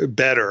work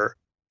better.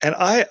 And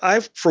I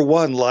for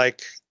one,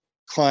 like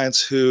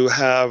clients who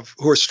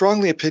are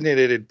strongly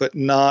opinionated, but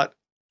not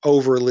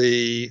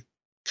overly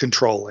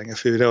controlling,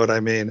 if you know what I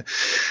mean.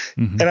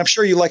 Mm-hmm. And I'm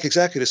sure you like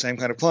exactly the same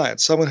kind of client,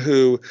 someone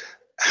who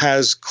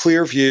has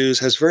clear views,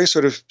 has very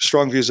sort of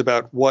strong views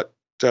about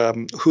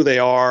who they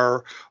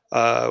are,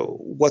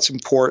 what's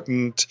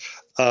important,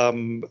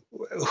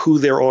 who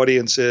their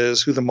audience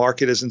is, who the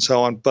market is, and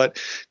so on, but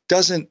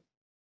doesn't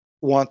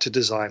want to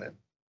design it.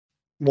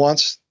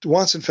 Wants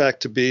in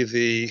fact to be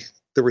the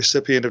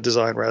recipient of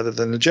design rather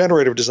than the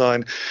generator of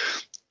design.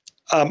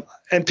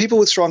 And people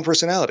with strong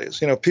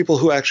personalities, people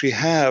who actually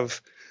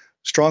have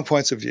strong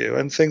points of view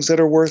and things that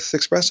are worth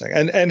expressing,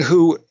 and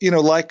who,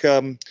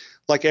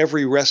 like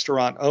every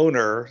restaurant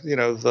owner,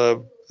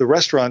 the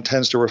restaurant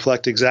tends to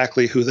reflect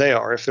exactly who they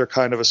are. If they're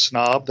kind of a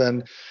snob,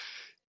 then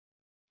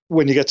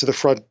when you get to the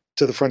front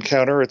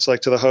counter, it's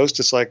like to the host,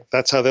 it's like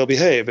that's how they'll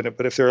behave.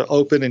 But if they're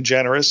open and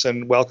generous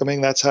and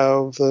welcoming, that's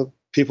how the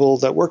people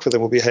that work for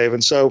them will behave.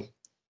 And so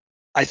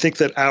I think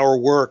that our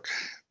work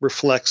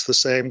reflects the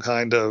same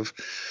kind of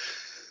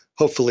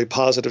hopefully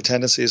positive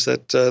tendencies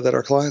that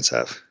our clients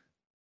have.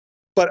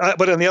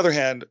 But on the other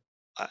hand,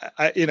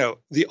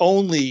 the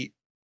only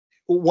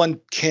one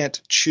can't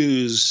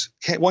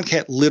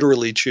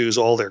literally choose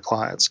all their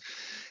clients.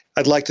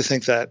 I'd like to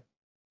think that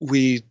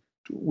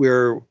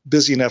we're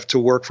busy enough to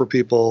work for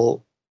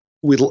people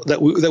that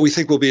we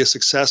think will be a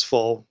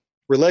successful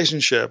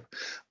relationship,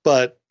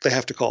 but they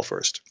have to call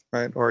first,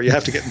 right? Or you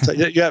have to get in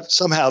touch.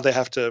 Somehow they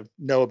have to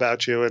know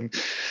about you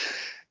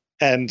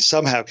and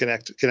somehow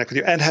connect with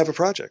you and have a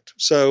project.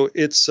 So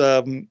it's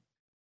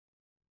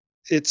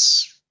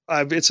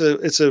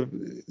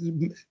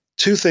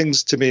two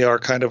things to me are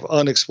kind of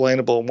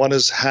unexplainable. One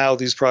is how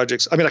these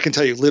projects, I can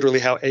tell you literally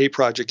how a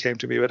project came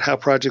to me, but how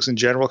projects in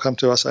general come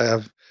to us, I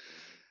have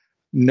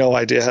no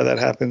idea how that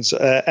happens.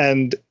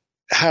 And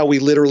how we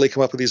literally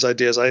come up with these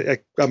ideas,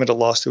 I'm at a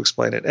loss to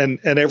explain it. And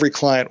every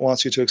client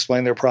wants you to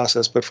explain their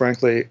process, but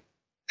frankly,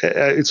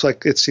 it's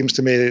like, it seems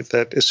to me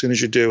that as soon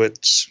as you do,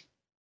 it's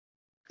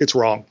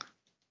wrong.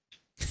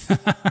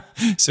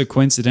 So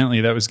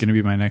coincidentally, that was going to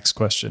be my next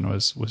question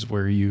was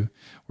where you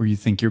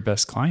think your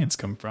best clients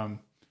come from.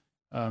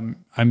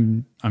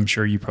 I'm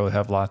sure you probably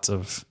have lots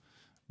of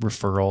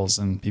referrals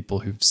and people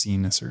who've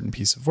seen a certain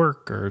piece of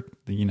work or,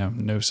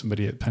 know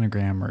somebody at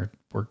Pentagram or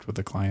worked with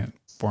a client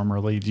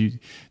formerly. Do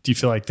you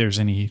feel like there's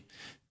any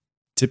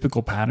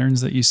typical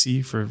patterns that you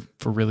see for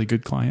really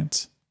good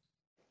clients?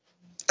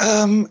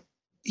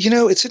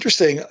 It's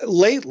interesting.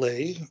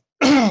 Lately,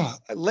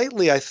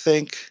 I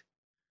think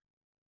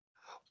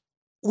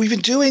we've been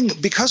doing,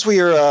 because we've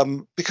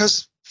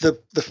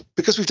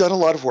done a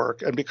lot of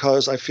work, and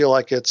because I feel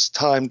like it's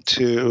time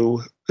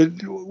to,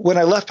 when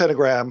I left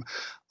Pentagram,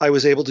 I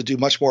was able to do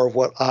much more of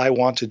what I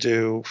want to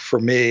do for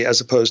me,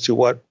 as opposed to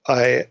what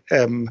I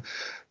am,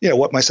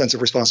 what my sense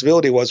of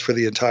responsibility was for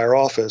the entire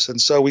office. And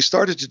so we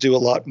started to do a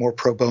lot more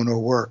pro bono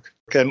work.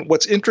 And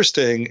what's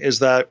interesting is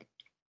that,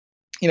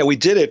 we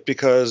did it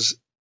because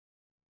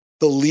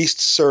the least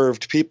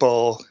served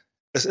people,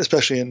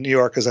 especially in New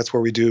York, because that's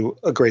where we do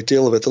a great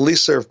deal of it, the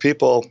least served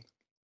people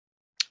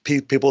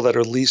that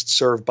are least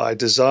served by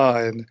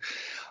design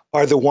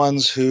are the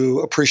ones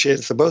who appreciate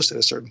it the most at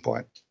a certain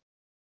point.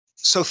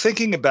 So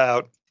thinking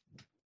about,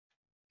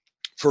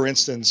 for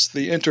instance,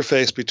 the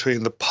interface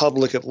between the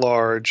public at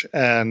large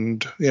and,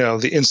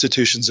 the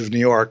institutions of New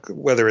York,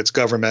 whether it's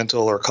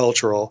governmental or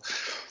cultural,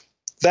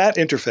 that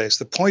interface,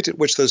 the point at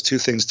which those two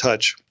things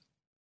touch,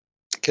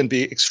 can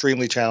be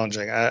extremely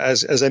challenging.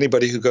 As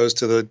anybody who goes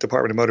to the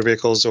Department of Motor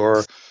Vehicles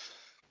or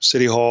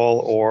City Hall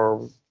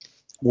or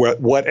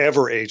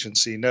whatever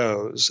agency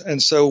knows.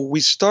 And so we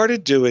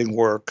started doing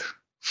work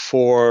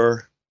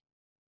for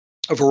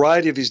a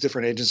variety of these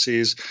different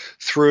agencies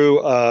through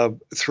a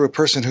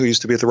person who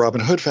used to be at the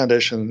Robin Hood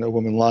Foundation, a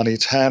woman, Lonnie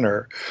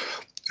Tanner,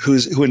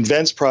 who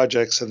invents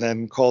projects and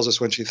then calls us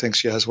when she thinks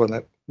she has one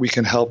that we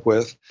can help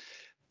with.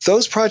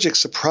 Those projects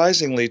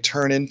surprisingly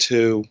turn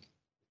into,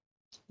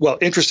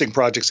 interesting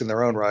projects in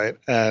their own right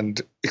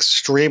and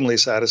extremely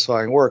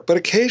satisfying work, but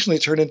occasionally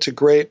turn into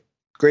great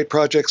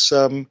projects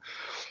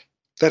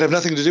that have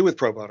nothing to do with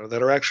pro bono,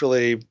 that are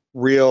actually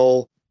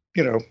real,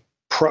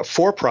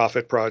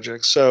 for-profit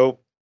projects. So,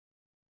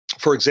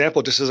 for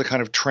example, just as a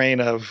kind of train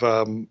of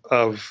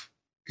a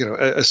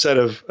set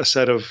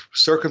of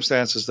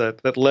circumstances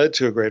that led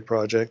to a great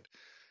project,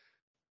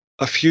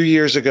 a few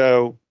years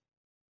ago,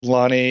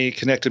 Lonnie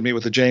connected me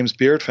with the James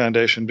Beard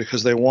Foundation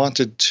because they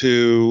wanted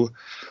to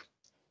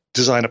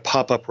design a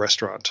pop-up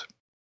restaurant.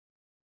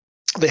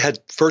 They had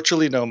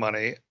virtually no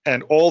money,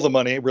 and all the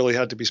money really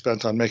had to be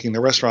spent on making the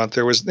restaurant.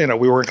 There was, we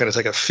weren't going to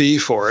take a fee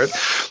for it.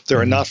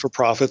 They're a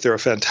not-for-profit. They're a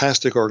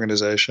fantastic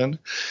organization.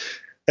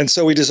 And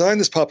so we designed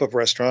this pop-up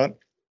restaurant.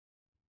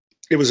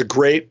 It was a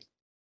great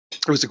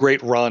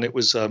run. It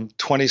was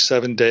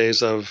 27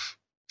 days of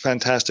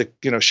fantastic,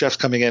 chefs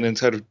coming in and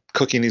sort of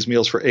cooking these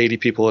meals for 80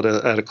 people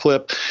at a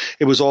clip.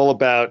 It was all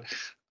about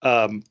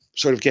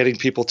sort of getting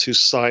people to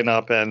sign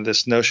up and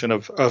this notion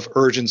of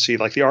urgency,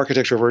 like the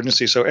architecture of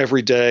urgency. So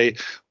every day,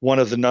 one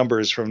of the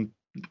numbers from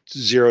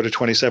 0 to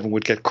 27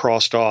 would get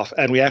crossed off,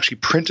 and we actually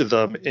printed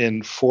them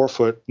in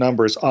 4-foot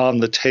numbers on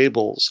the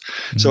tables.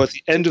 Mm-hmm. So at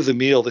the end of the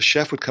meal, the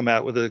chef would come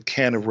out with a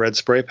can of red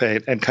spray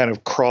paint and kind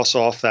of cross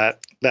off that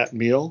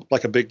meal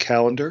like a big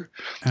calendar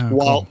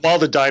while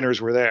the diners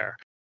were there.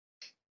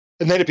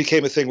 And then it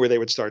became a thing where they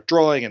would start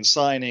drawing and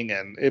signing,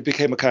 and it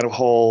became a kind of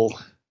whole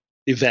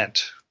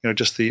event.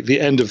 Just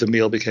the end of the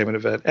meal became an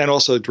event, and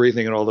also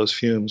breathing in all those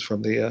fumes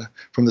from the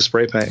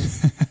spray paint,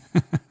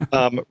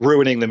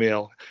 ruining the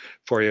meal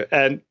for you.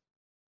 And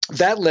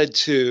that led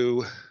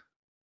to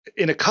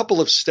in a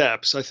couple of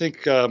steps. I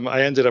think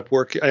I ended up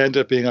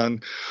being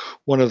on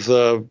one of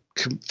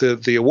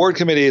the award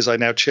committees. I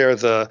now chair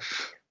the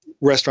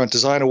Restaurant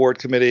Design Award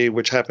Committee,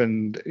 which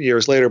happened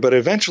years later, but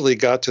eventually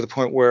got to the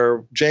point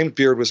where James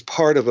Beard was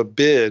part of a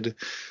bid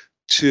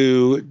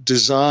to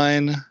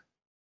design,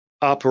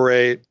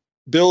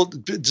 build,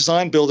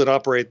 and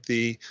operate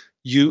the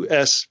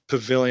U.S.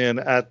 pavilion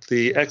at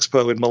the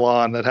Expo in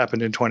Milan that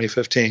happened in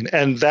 2015.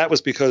 And that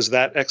was because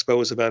that Expo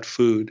was about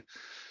food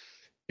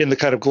in the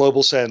kind of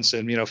global sense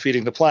and,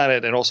 feeding the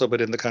planet, and also,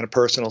 but in the kind of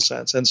personal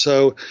sense. And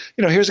so,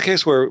 here's a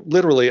case where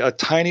literally a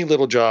tiny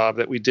little job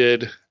that we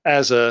did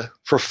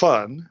for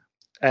fun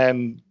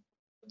and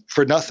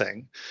for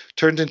nothing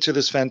turned into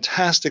this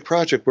fantastic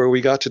project where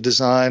we got to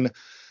design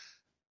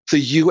the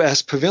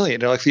U.S.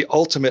 pavilion, like the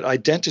ultimate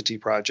identity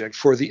project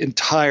for the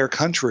entire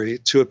country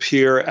to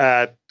appear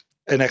at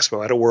an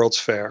expo, at a World's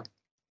Fair.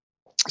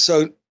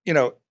 So,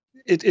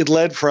 it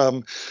led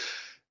from,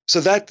 so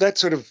that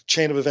sort of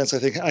chain of events, I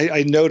think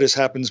I notice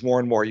happens more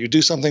and more. You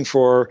do something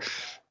for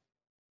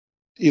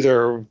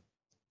either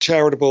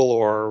charitable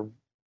or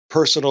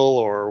personal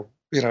or,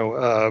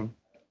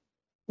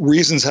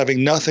 reasons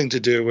having nothing to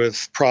do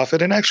with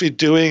profit, and actually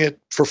doing it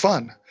for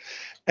fun.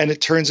 And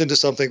it turns into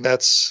something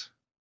that's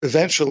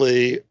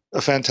eventually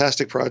a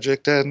fantastic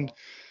project and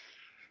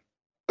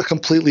a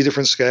completely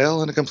different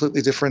scale and a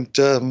completely different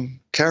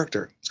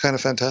character. It's kind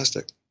of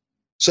fantastic.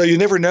 So you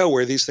never know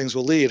where these things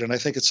will lead. And I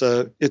think it's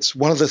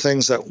one of the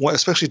things that,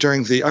 especially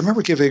I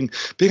remember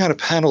being on a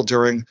panel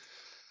during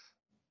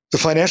the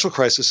financial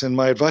crisis, and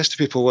my advice to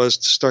people was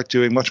to start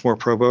doing much more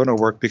pro bono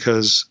work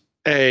because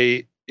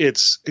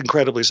it's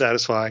incredibly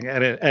satisfying.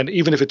 And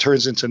even if it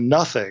turns into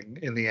nothing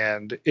in the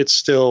end, it's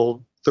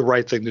still the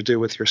right thing to do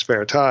with your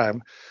spare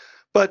time.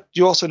 But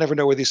you also never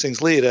know where these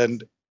things lead.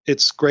 And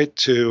it's great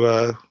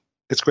to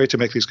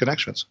make these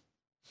connections.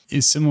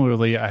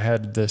 Similarly, I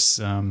had this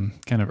kind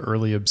of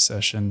early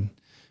obsession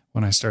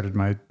when I started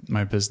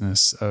my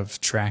business of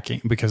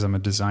tracking, because I'm a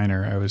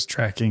designer. I was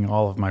tracking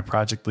all of my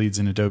project leads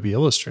in Adobe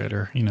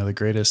Illustrator, the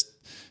greatest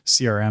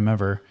CRM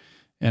ever.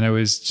 And I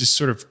was just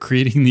sort of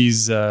creating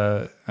these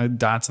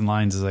dots and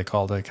lines, as I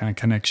called it, kind of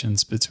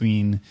connections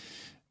between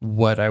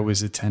what I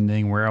was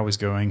attending, where I was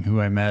going,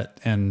 who I met,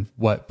 and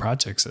what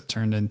projects it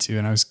turned into.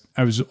 And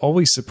I was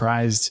always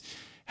surprised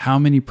how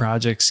many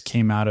projects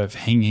came out of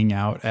hanging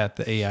out at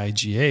the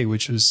AIGA,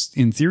 which was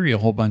in theory a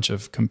whole bunch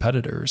of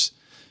competitors,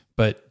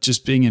 but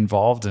just being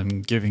involved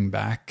and giving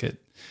back,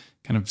 it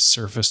kind of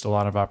surfaced a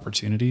lot of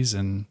opportunities.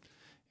 And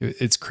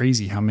it's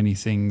crazy how many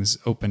things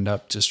opened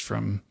up just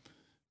from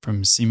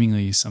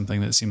seemingly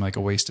something that seemed like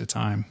a waste of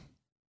time.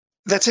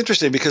 That's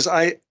interesting because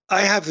I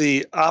have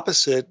the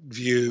opposite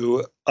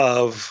view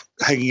of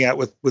hanging out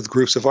with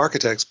groups of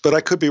architects, but I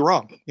could be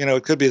wrong.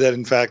 It could be that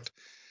in fact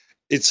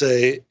it's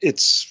a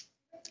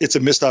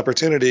missed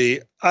opportunity.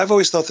 I've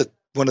always thought that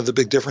one of the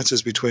big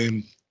differences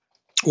between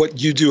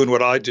what you do and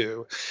what I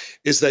do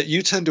is that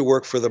you tend to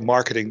work for the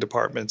marketing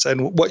departments,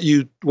 and what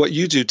you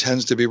do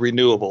tends to be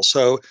renewable.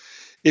 So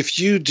if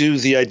you do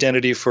the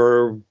identity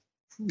for,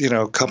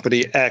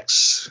 company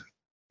X,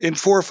 in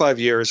 4 or 5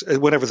 years,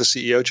 whenever the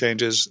CEO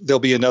changes, there'll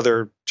be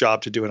another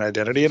job to do an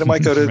identity, and it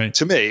might go to, right,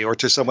 to me or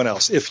to someone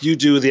else. If you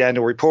do the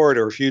annual report,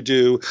 or if you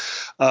do,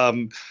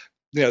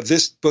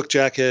 this book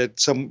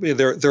jacket,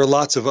 there are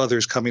lots of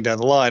others coming down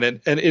the line, and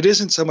it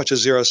isn't so much a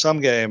zero-sum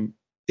game.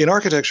 In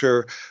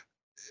architecture,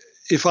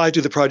 if I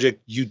do the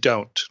project, you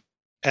don't,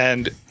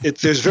 and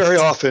there's very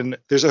often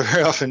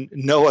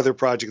no other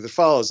project that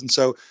follows, and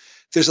so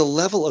there's a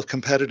level of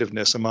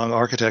competitiveness among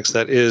architects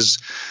that is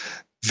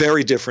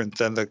very different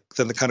than the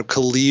kind of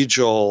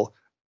collegial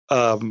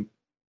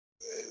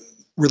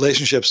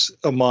relationships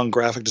among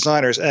graphic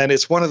designers. And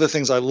it's one of the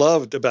things I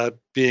loved about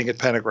being at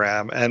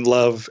Pentagram and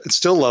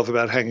still love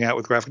about hanging out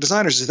with graphic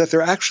designers is that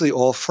they're actually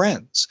all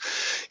friends.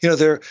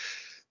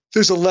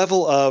 There's a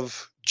level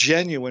of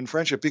genuine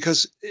friendship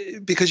because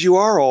you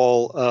are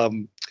all,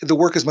 the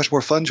work is much more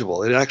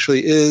fungible. It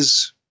actually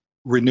is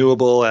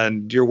renewable,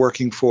 and you're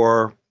working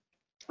for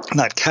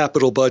not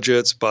capital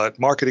budgets, but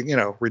marketing,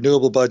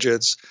 renewable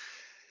budgets.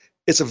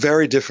 It's a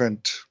very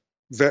different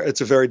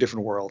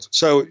world.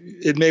 So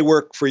it may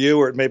work for you,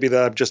 or it may be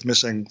that I'm just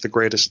missing the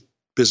greatest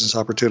business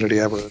opportunity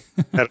ever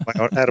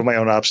out of my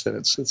own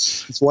obstinance.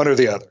 It's one or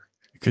the other.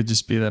 It could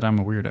just be that I'm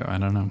a weirdo. I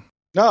don't know.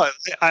 No,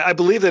 I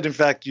believe that in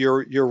fact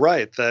you're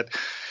right. That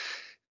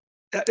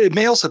it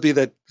may also be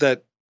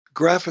that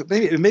graphic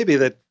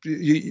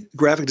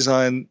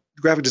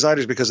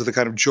designers, because of the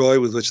kind of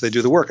joy with which they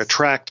do the work,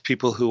 attract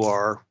people who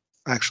are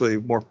actually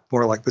more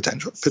like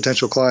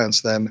potential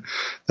clients than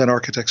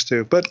architects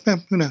do. But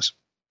who knows?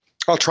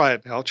 I'll try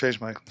it. I'll change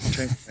my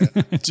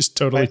just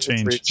totally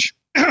change.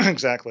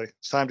 Exactly.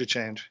 It's time to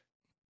change.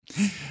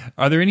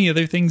 Are there any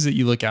other things that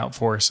you look out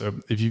for? So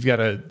if you've got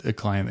a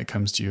client that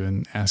comes to you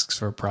and asks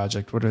for a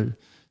project, what are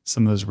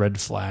some of those red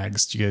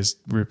flags? Do you guys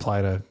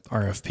reply to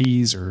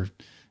RFPs, or,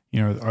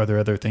 are there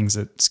other things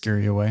that scare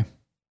you away?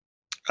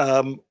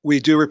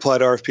 We do reply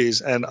to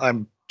RFPs, and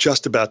I'm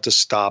just about to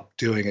stop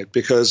doing it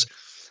because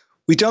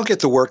we don't get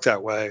the work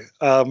that way.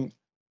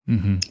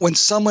 When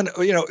someone,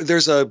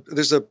 there's a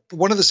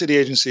one of the city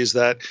agencies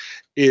that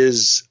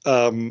is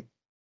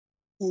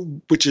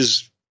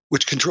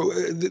which control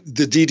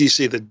the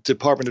DDC, the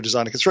Department of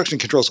Design and Construction,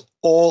 controls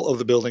all of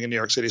the building in New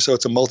York City. So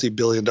it's a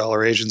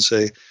multi-billion-dollar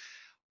agency.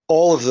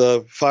 All of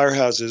the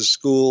firehouses,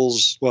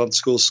 schools,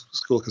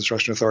 school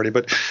construction authority,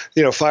 but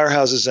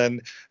firehouses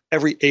and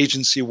every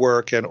agency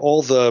work and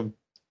all the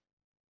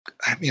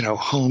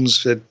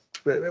homes that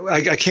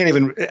I can't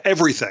even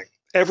everything.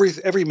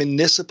 Every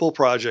municipal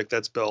project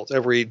that's built,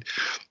 every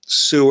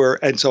sewer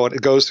and so on,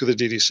 it goes through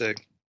the DDC.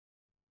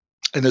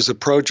 And there's a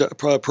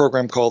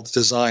program called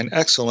Design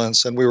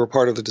Excellence, and we were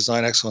part of the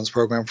Design Excellence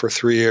program for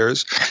 3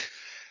 years,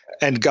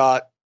 and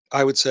got,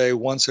 I would say,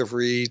 once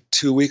every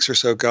 2 weeks or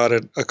so, got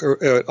an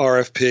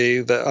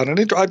RFP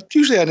that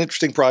usually on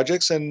interesting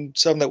projects, and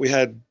some that we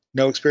had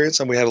no experience,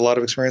 and we had a lot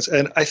of experience.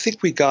 And I think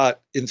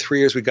in 3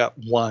 years we got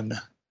one.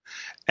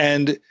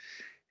 And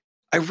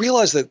I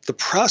realized that the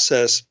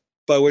process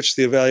by which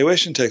the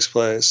evaluation takes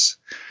place,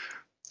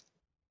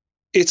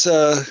 it's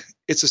a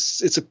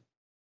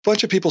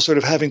bunch of people sort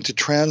of having to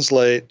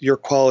translate your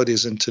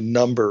qualities into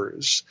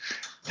numbers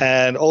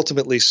and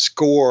ultimately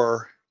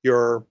score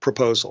your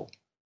proposal.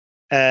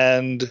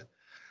 And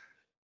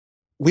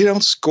we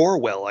don't score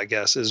well, I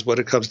guess, is what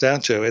it comes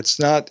down to. It's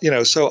not,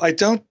 so I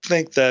don't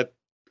think that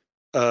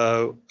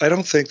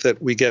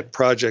we get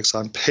projects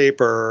on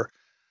paper.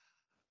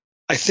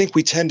 I think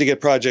we tend to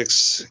get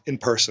projects in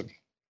person.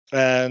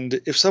 And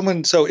if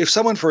someone,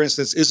 for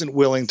instance, isn't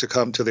willing to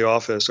come to the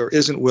office or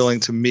isn't willing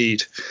to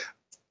meet,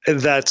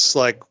 that's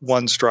like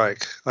one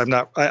strike.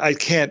 I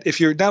can't,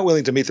 if you're not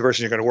willing to meet the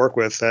person you're going to work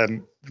with,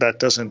 then that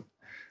doesn't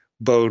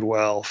bode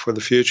well for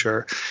the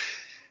future.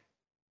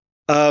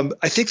 I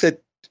think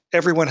that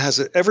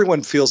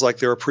everyone feels like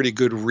they're a pretty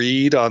good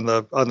read on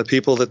the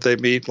people that they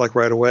meet, like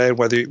right away, and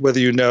whether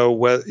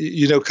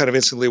kind of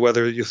instantly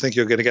whether you think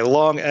you're going to get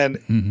along.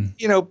 And,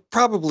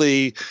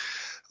 probably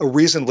a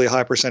reasonably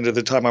high percentage of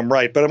the time I'm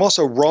right, but I'm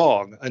also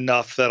wrong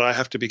enough that I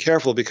have to be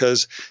careful,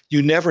 because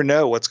you never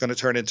know what's going to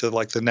turn into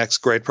like the next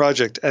great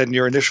project, and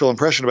your initial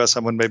impression about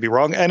someone may be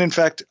wrong. And in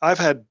fact, I've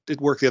had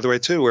it work the other way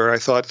too, where I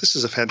thought this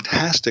is a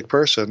fantastic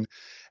person,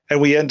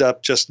 and we end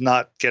up just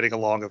not getting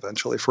along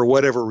eventually for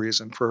whatever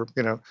reason, for,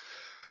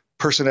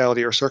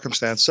 personality or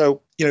circumstance.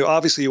 So,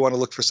 obviously you want to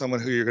look for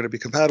someone who you're going to be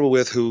compatible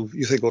with, who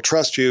you think will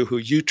trust you, who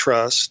you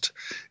trust.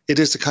 It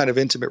is a kind of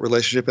intimate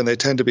relationship, and they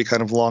tend to be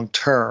kind of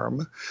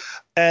long-term.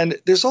 And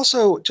there's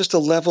also just a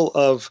level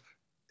of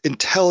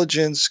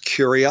intelligence,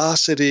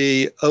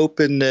 curiosity,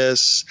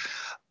 openness,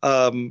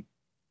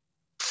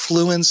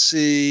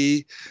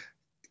 fluency,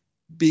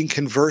 being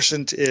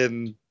conversant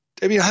in,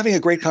 having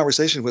a great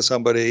conversation with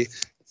somebody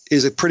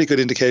is a pretty good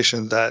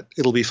indication that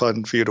it'll be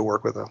fun for you to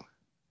work with them.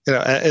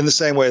 In the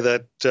same way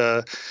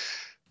that,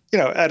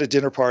 at a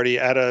dinner party,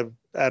 at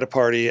a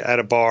party, at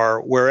a bar,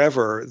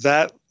 wherever,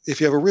 that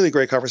if you have a really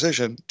great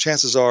conversation,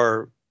 chances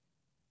are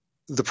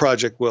the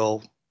project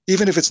will,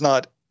 even if it's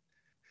not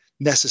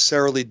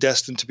necessarily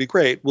destined to be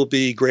great, will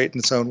be great in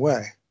its own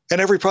way.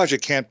 And every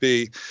project can't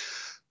be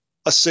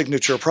a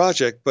signature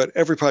project, but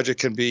every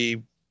project can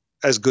be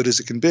as good as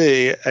it can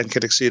be and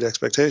can exceed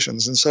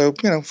expectations. And so,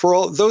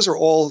 those are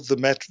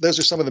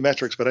some of the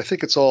metrics, but I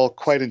think it's all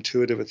quite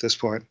intuitive at this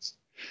point.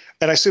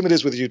 And I assume it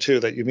is with you too,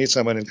 that you meet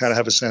someone and kind of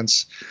have a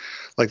sense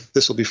like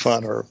this will be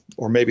fun, or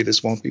maybe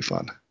this won't be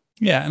fun.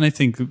 Yeah. And I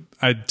think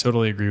I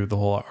totally agree with the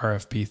whole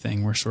RFP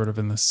thing. We're sort of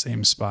in the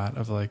same spot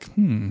of like,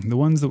 the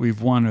ones that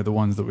we've won are the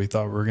ones that we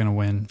thought we were going to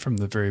win from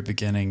the very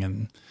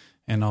beginning.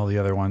 And all the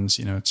other ones,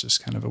 it's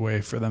just kind of a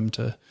way for them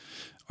to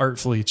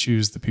artfully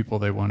choose the people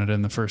they wanted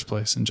in the first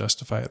place and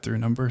justify it through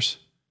numbers.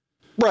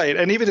 Right.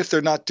 And even if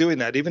they're not doing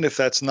that, even if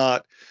that's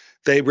not,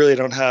 they really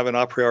don't have an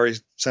a priori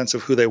sense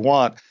of who they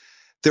want,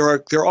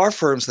 there are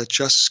firms that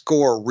just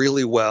score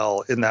really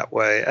well in that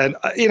way. And,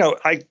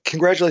 I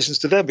congratulations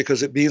to them,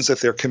 because it means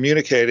that they're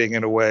communicating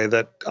in a way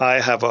that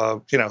I have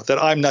that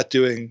I'm not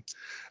doing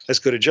as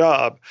good a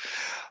job.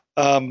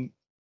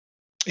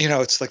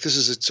 It's like, this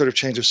is a sort of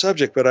change of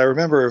subject, but I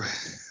remember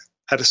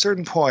at a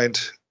certain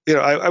point,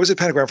 I was at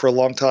Pentagram for a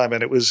long time,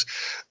 and it was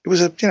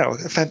a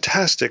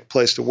fantastic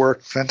place to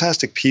work,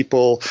 fantastic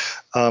people,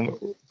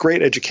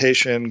 great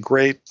education,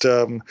 great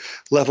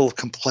level of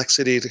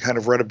complexity to kind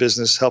of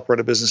help run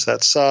a business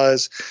that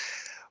size.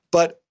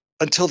 But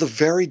until the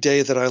very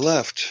day that I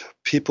left,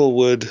 people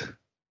I'd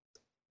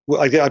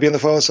be on the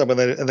phone with someone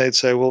and they'd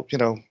say, well,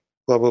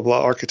 blah, blah,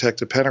 blah,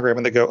 architect at Pentagram.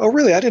 And they go, oh,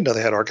 really? I didn't know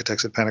they had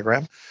architects at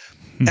Pentagram.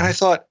 And I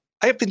thought,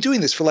 I've been doing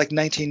this for like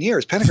 19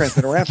 years. Pentagram's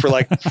been around for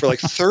like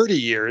 30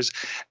 years.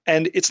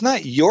 And it's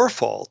not your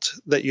fault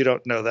that you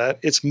don't know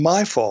that. It's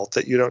my fault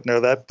that you don't know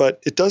that.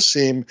 But it does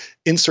seem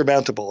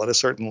insurmountable at a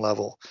certain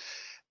level.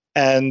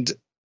 And,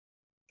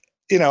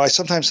 I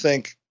sometimes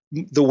think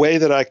the way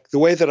that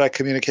I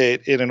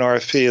communicate in an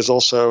RFP is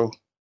also,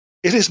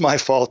 it is my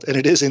fault and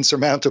it is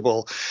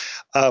insurmountable.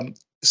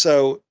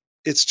 So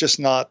it's just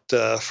not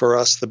for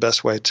us the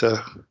best way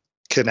to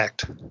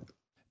connect.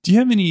 Do you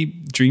have any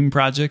dream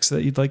projects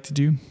that you'd like to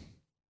do?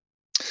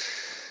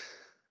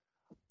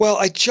 Well,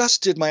 I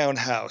just did my own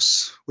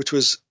house, which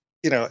was,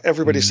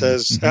 everybody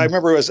says. Mm-hmm. I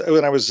remember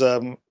when I was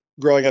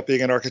growing up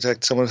being an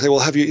architect, someone would say, "Well,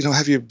 have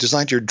you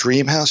designed your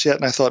dream house yet?"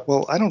 And I thought,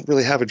 well, I don't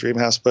really have a dream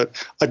house, but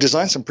I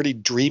designed some pretty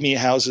dreamy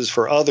houses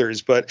for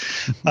others. But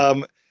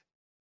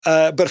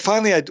but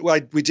finally,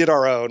 we did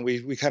our own.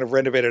 We kind of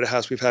renovated a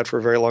house we've had for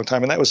a very long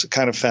time, and that was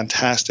kind of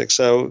fantastic.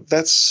 So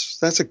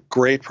that's a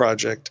great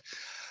project.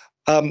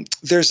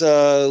 There's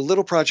a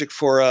little project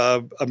for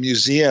a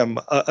museum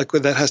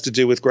that has to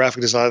do with graphic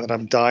design that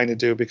I'm dying to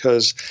do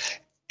because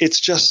it's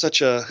just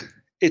something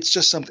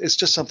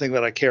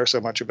that I care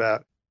so much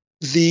about.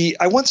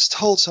 I once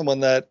told someone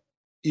that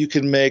you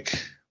can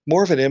make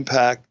more of an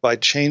impact by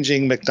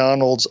changing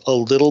McDonald's a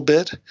little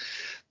bit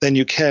than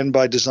you can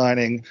by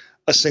designing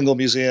a single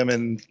museum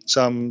in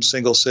some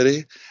single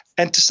city.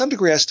 And to some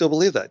degree, I still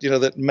believe that,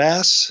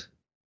 that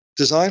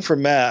design for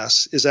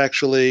mass is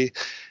actually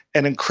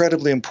an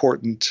incredibly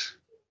important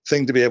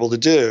thing to be able to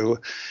do.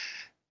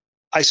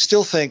 I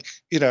still think,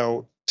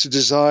 to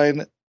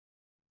design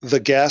the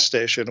gas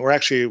station, or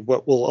actually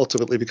what will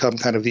ultimately become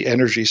kind of the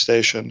energy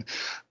station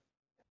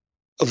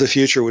of the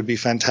future, would be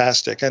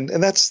fantastic. And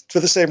that's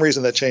for the same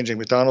reason that changing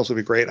McDonald's would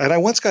be great. And I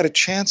once got a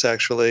chance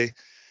actually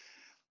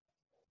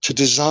to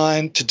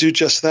do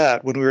just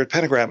that when we were at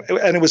Pentagram.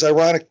 And it was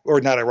ironic, or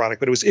not ironic,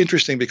 but it was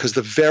interesting because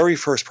the very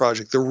first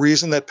project, the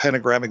reason that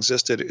Pentagram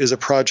existed was a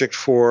project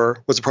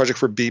for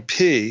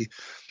BP,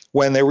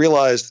 when they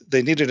realized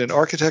they needed an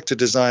architect to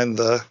design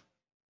the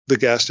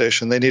gas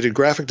station. They needed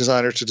graphic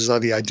designers to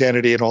design the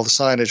identity and all the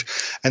signage,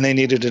 and they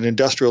needed an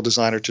industrial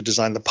designer to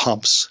design the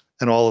pumps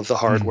and all of the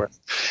hardware.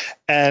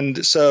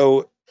 And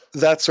so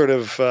that sort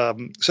of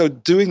so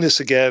doing this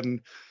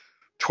again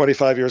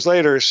 25 years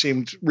later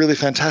seemed really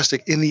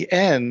fantastic. In the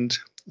end,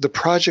 the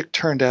project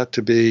turned out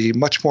to be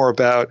much more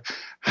about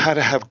how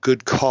to have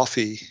good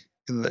coffee,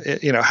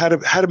 how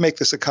to make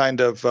this a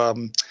kind of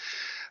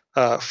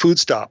food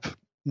stop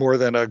more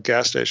than a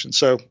gas station.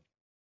 So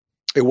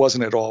it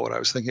wasn't at all what I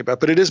was thinking about.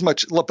 But it is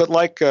but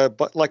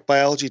like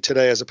biology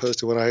today, as opposed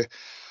to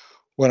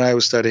when I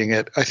was studying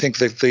it, I think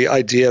that the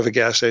idea of a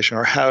gas station,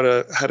 or how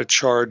to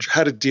charge,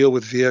 how to deal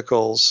with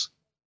vehicles,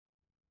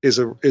 is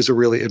a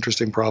really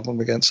interesting problem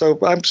again. So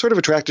I'm sort of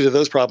attracted to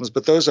those problems,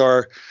 but those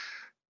are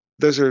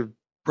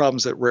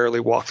problems that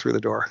rarely walk through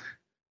the door.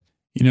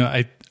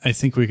 I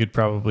think we could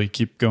probably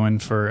keep going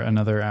for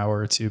another hour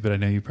or two, but I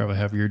know you probably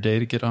have your day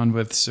to get on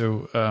with.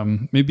 So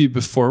maybe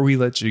before we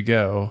let you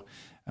go,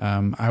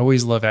 I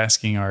always love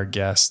asking our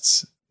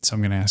guests, so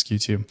I'm going to ask you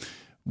too.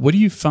 What do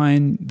you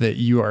find that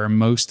you are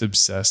most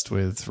obsessed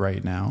with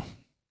right now?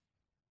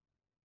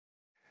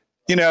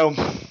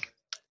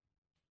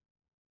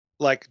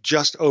 Like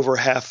just over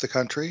half the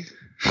country,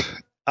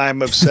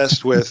 I'm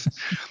obsessed with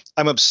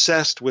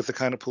the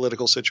kind of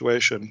political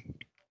situation.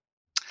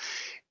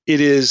 It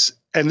is,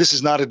 and this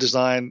is not a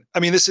design. I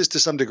mean, this is to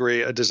some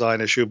degree a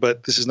design issue,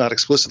 but this is not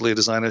explicitly a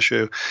design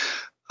issue.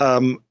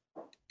 It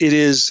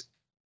is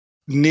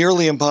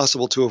nearly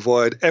impossible to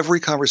avoid.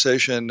 Every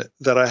conversation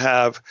that I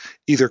have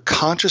either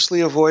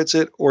consciously avoids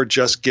it or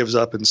just gives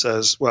up and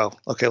says, well,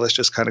 okay, let's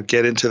just kind of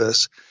get into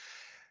this.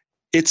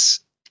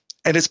 It's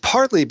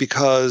partly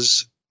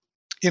because,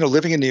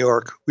 living in New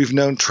York, we've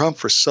known Trump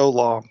for so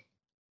long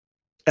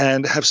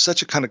and have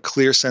such a kind of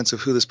clear sense of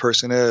who this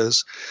person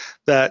is,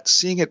 that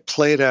seeing it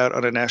played out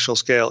on a national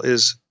scale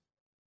is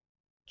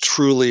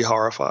truly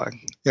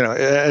horrifying.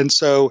 And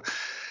so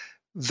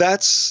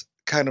that's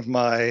kind of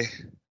my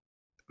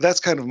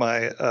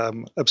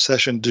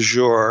obsession du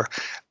jour.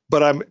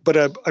 But I'm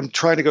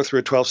trying to go through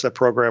a 12-step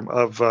program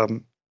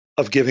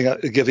of giving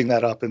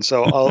that up, and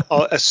so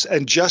I'll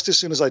and just as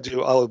soon as I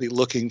do, I will be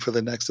looking for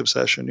the next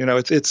obsession.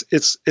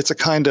 It's a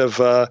kind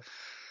of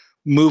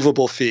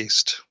movable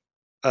feast,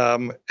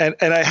 and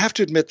I have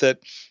to admit that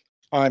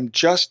I have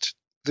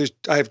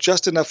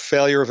just enough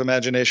failure of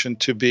imagination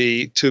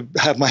to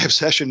have my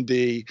obsession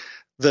be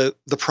the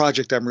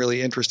project I'm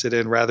really interested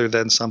in, rather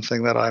than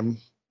something that I'm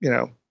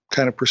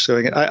kind of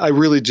pursuing it. I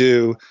really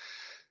do,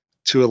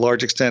 to a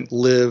large extent,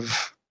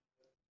 live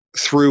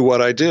through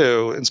what I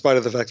do, in spite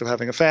of the fact of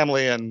having a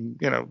family and,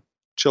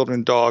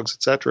 children, dogs,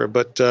 etc.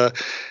 But,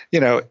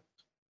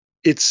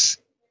 it's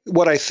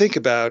what I think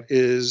about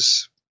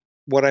is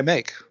what I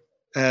make.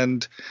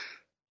 And,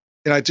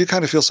 I do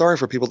kind of feel sorry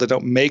for people that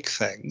don't make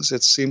things.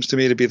 It seems to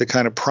me to be the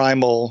kind of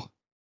primal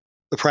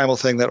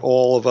thing that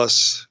all of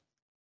us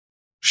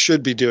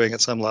should be doing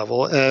at some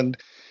level. And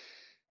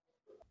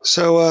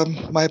so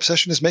my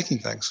obsession is making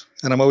things,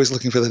 and I'm always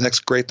looking for the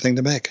next great thing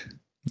to make.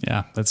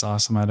 Yeah, that's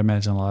awesome. I'd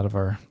imagine a lot of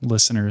our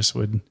listeners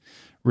would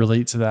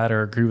relate to that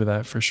or agree with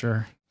that for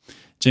sure.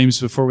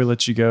 James, before we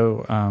let you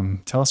go,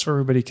 tell us where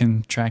everybody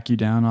can track you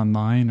down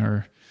online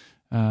or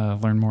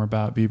learn more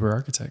about Bieber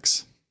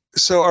Architects.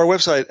 So our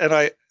website,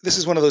 and this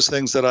is one of those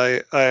things that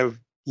I've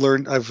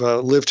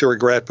lived to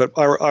regret, but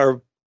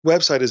our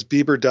website is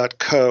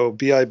bieber.co,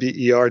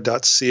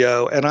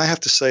 BIBER.co. And I have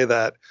to say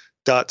that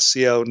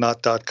 .co,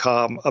 not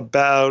 .com,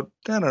 about,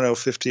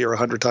 50 or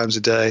 100 times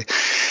a day.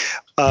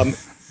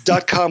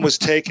 .com was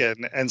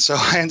taken, and so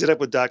I ended up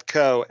with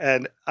 .co.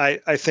 And I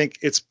think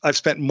I've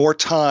spent more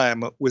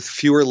time with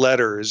fewer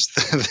letters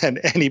than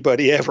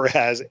anybody ever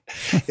has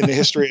in the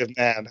history of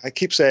man. I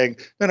keep saying,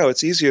 no,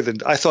 it's easier than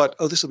I thought.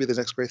 Oh, this will be the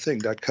next great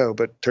thing, .co,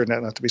 but turned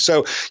out not to be.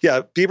 So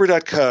yeah,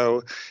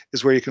 Bieber.co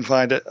is where you can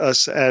find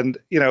us, and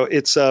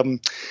it's a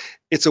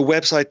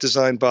website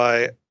designed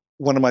by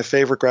one of my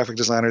favorite graphic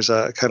designers,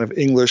 a kind of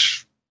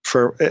English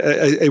firm,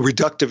 a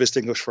reductivist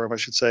English firm, I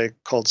should say,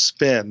 called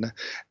Spin.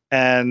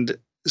 And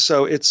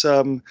so it's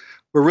we're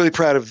really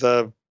proud of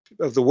the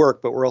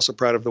work, but we're also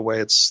proud of the way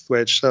it's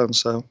done.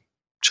 So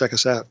check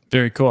us out.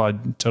 Very cool. I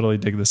totally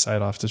dig the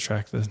site off to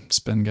track the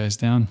Spin guys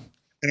down.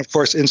 And of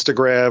course,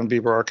 Instagram,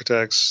 Bieber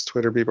Architects,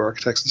 Twitter, Bieber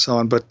Architects, and so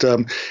on. But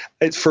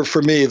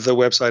for me, the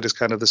website is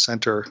kind of the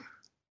center.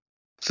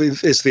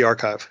 It's the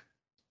archive.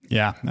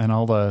 Yeah, and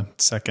I'll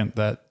second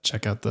that.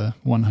 Check out the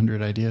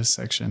 100 ideas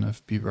section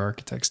of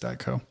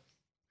bieberarchitects.co.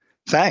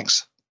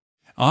 Thanks.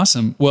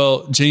 Awesome.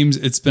 Well, James,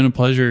 it's been a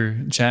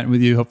pleasure chatting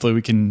with you. Hopefully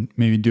we can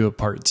maybe do a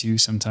part 2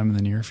 sometime in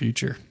the near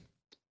future.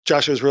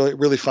 Josh, it was really,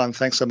 really fun.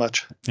 Thanks so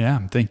much.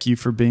 Yeah. Thank you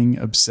for being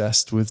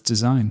obsessed with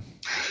design.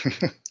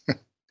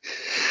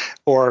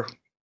 Or,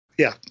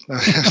 yeah.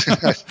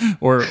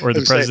 or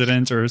the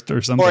president or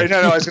something. Or,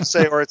 no, I was going to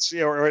say, or it's,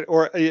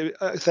 or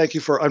thank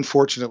you for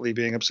unfortunately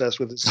being obsessed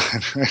with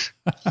design.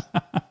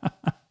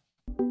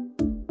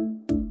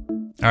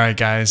 All right,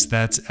 guys,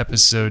 that's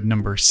episode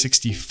number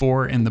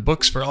 64 in the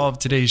books. For all of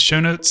today's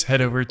show notes,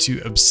 head over to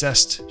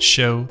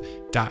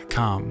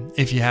obsessedshow.com.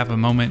 If you have a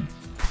moment,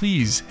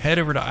 please head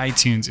over to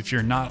iTunes. If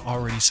you're not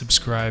already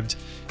subscribed,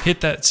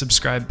 hit that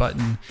subscribe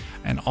button.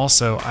 And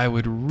also, I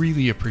would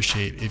really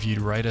appreciate if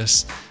you'd write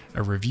us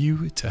a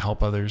review to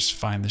help others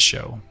find the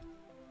show.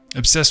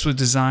 Obsessed with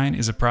Design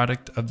is a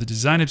product of the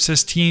Design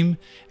Obsessed team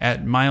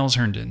at Miles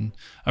Herndon,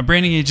 a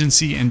branding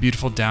agency in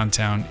beautiful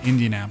downtown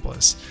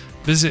Indianapolis.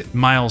 Visit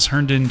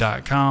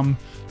milesherndon.com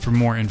for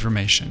more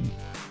information.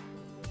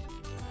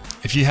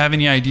 If you have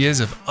any ideas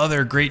of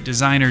other great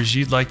designers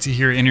you'd like to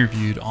hear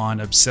interviewed on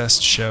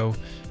Obsessed Show,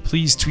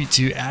 please tweet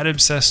to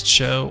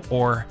 @ObsessedShow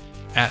or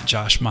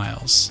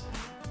 @JoshMiles.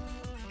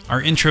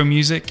 Our intro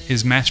music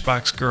is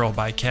Matchbox Girl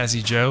by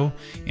Cassie Joe,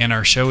 and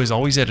our show is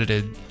always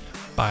edited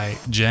by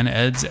Jen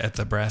Eds at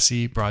the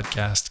Brassy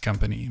Broadcast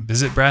Company.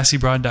 Visit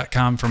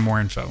brassybroad.com for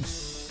more info.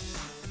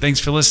 Thanks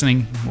for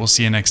listening. We'll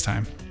see you next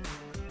time.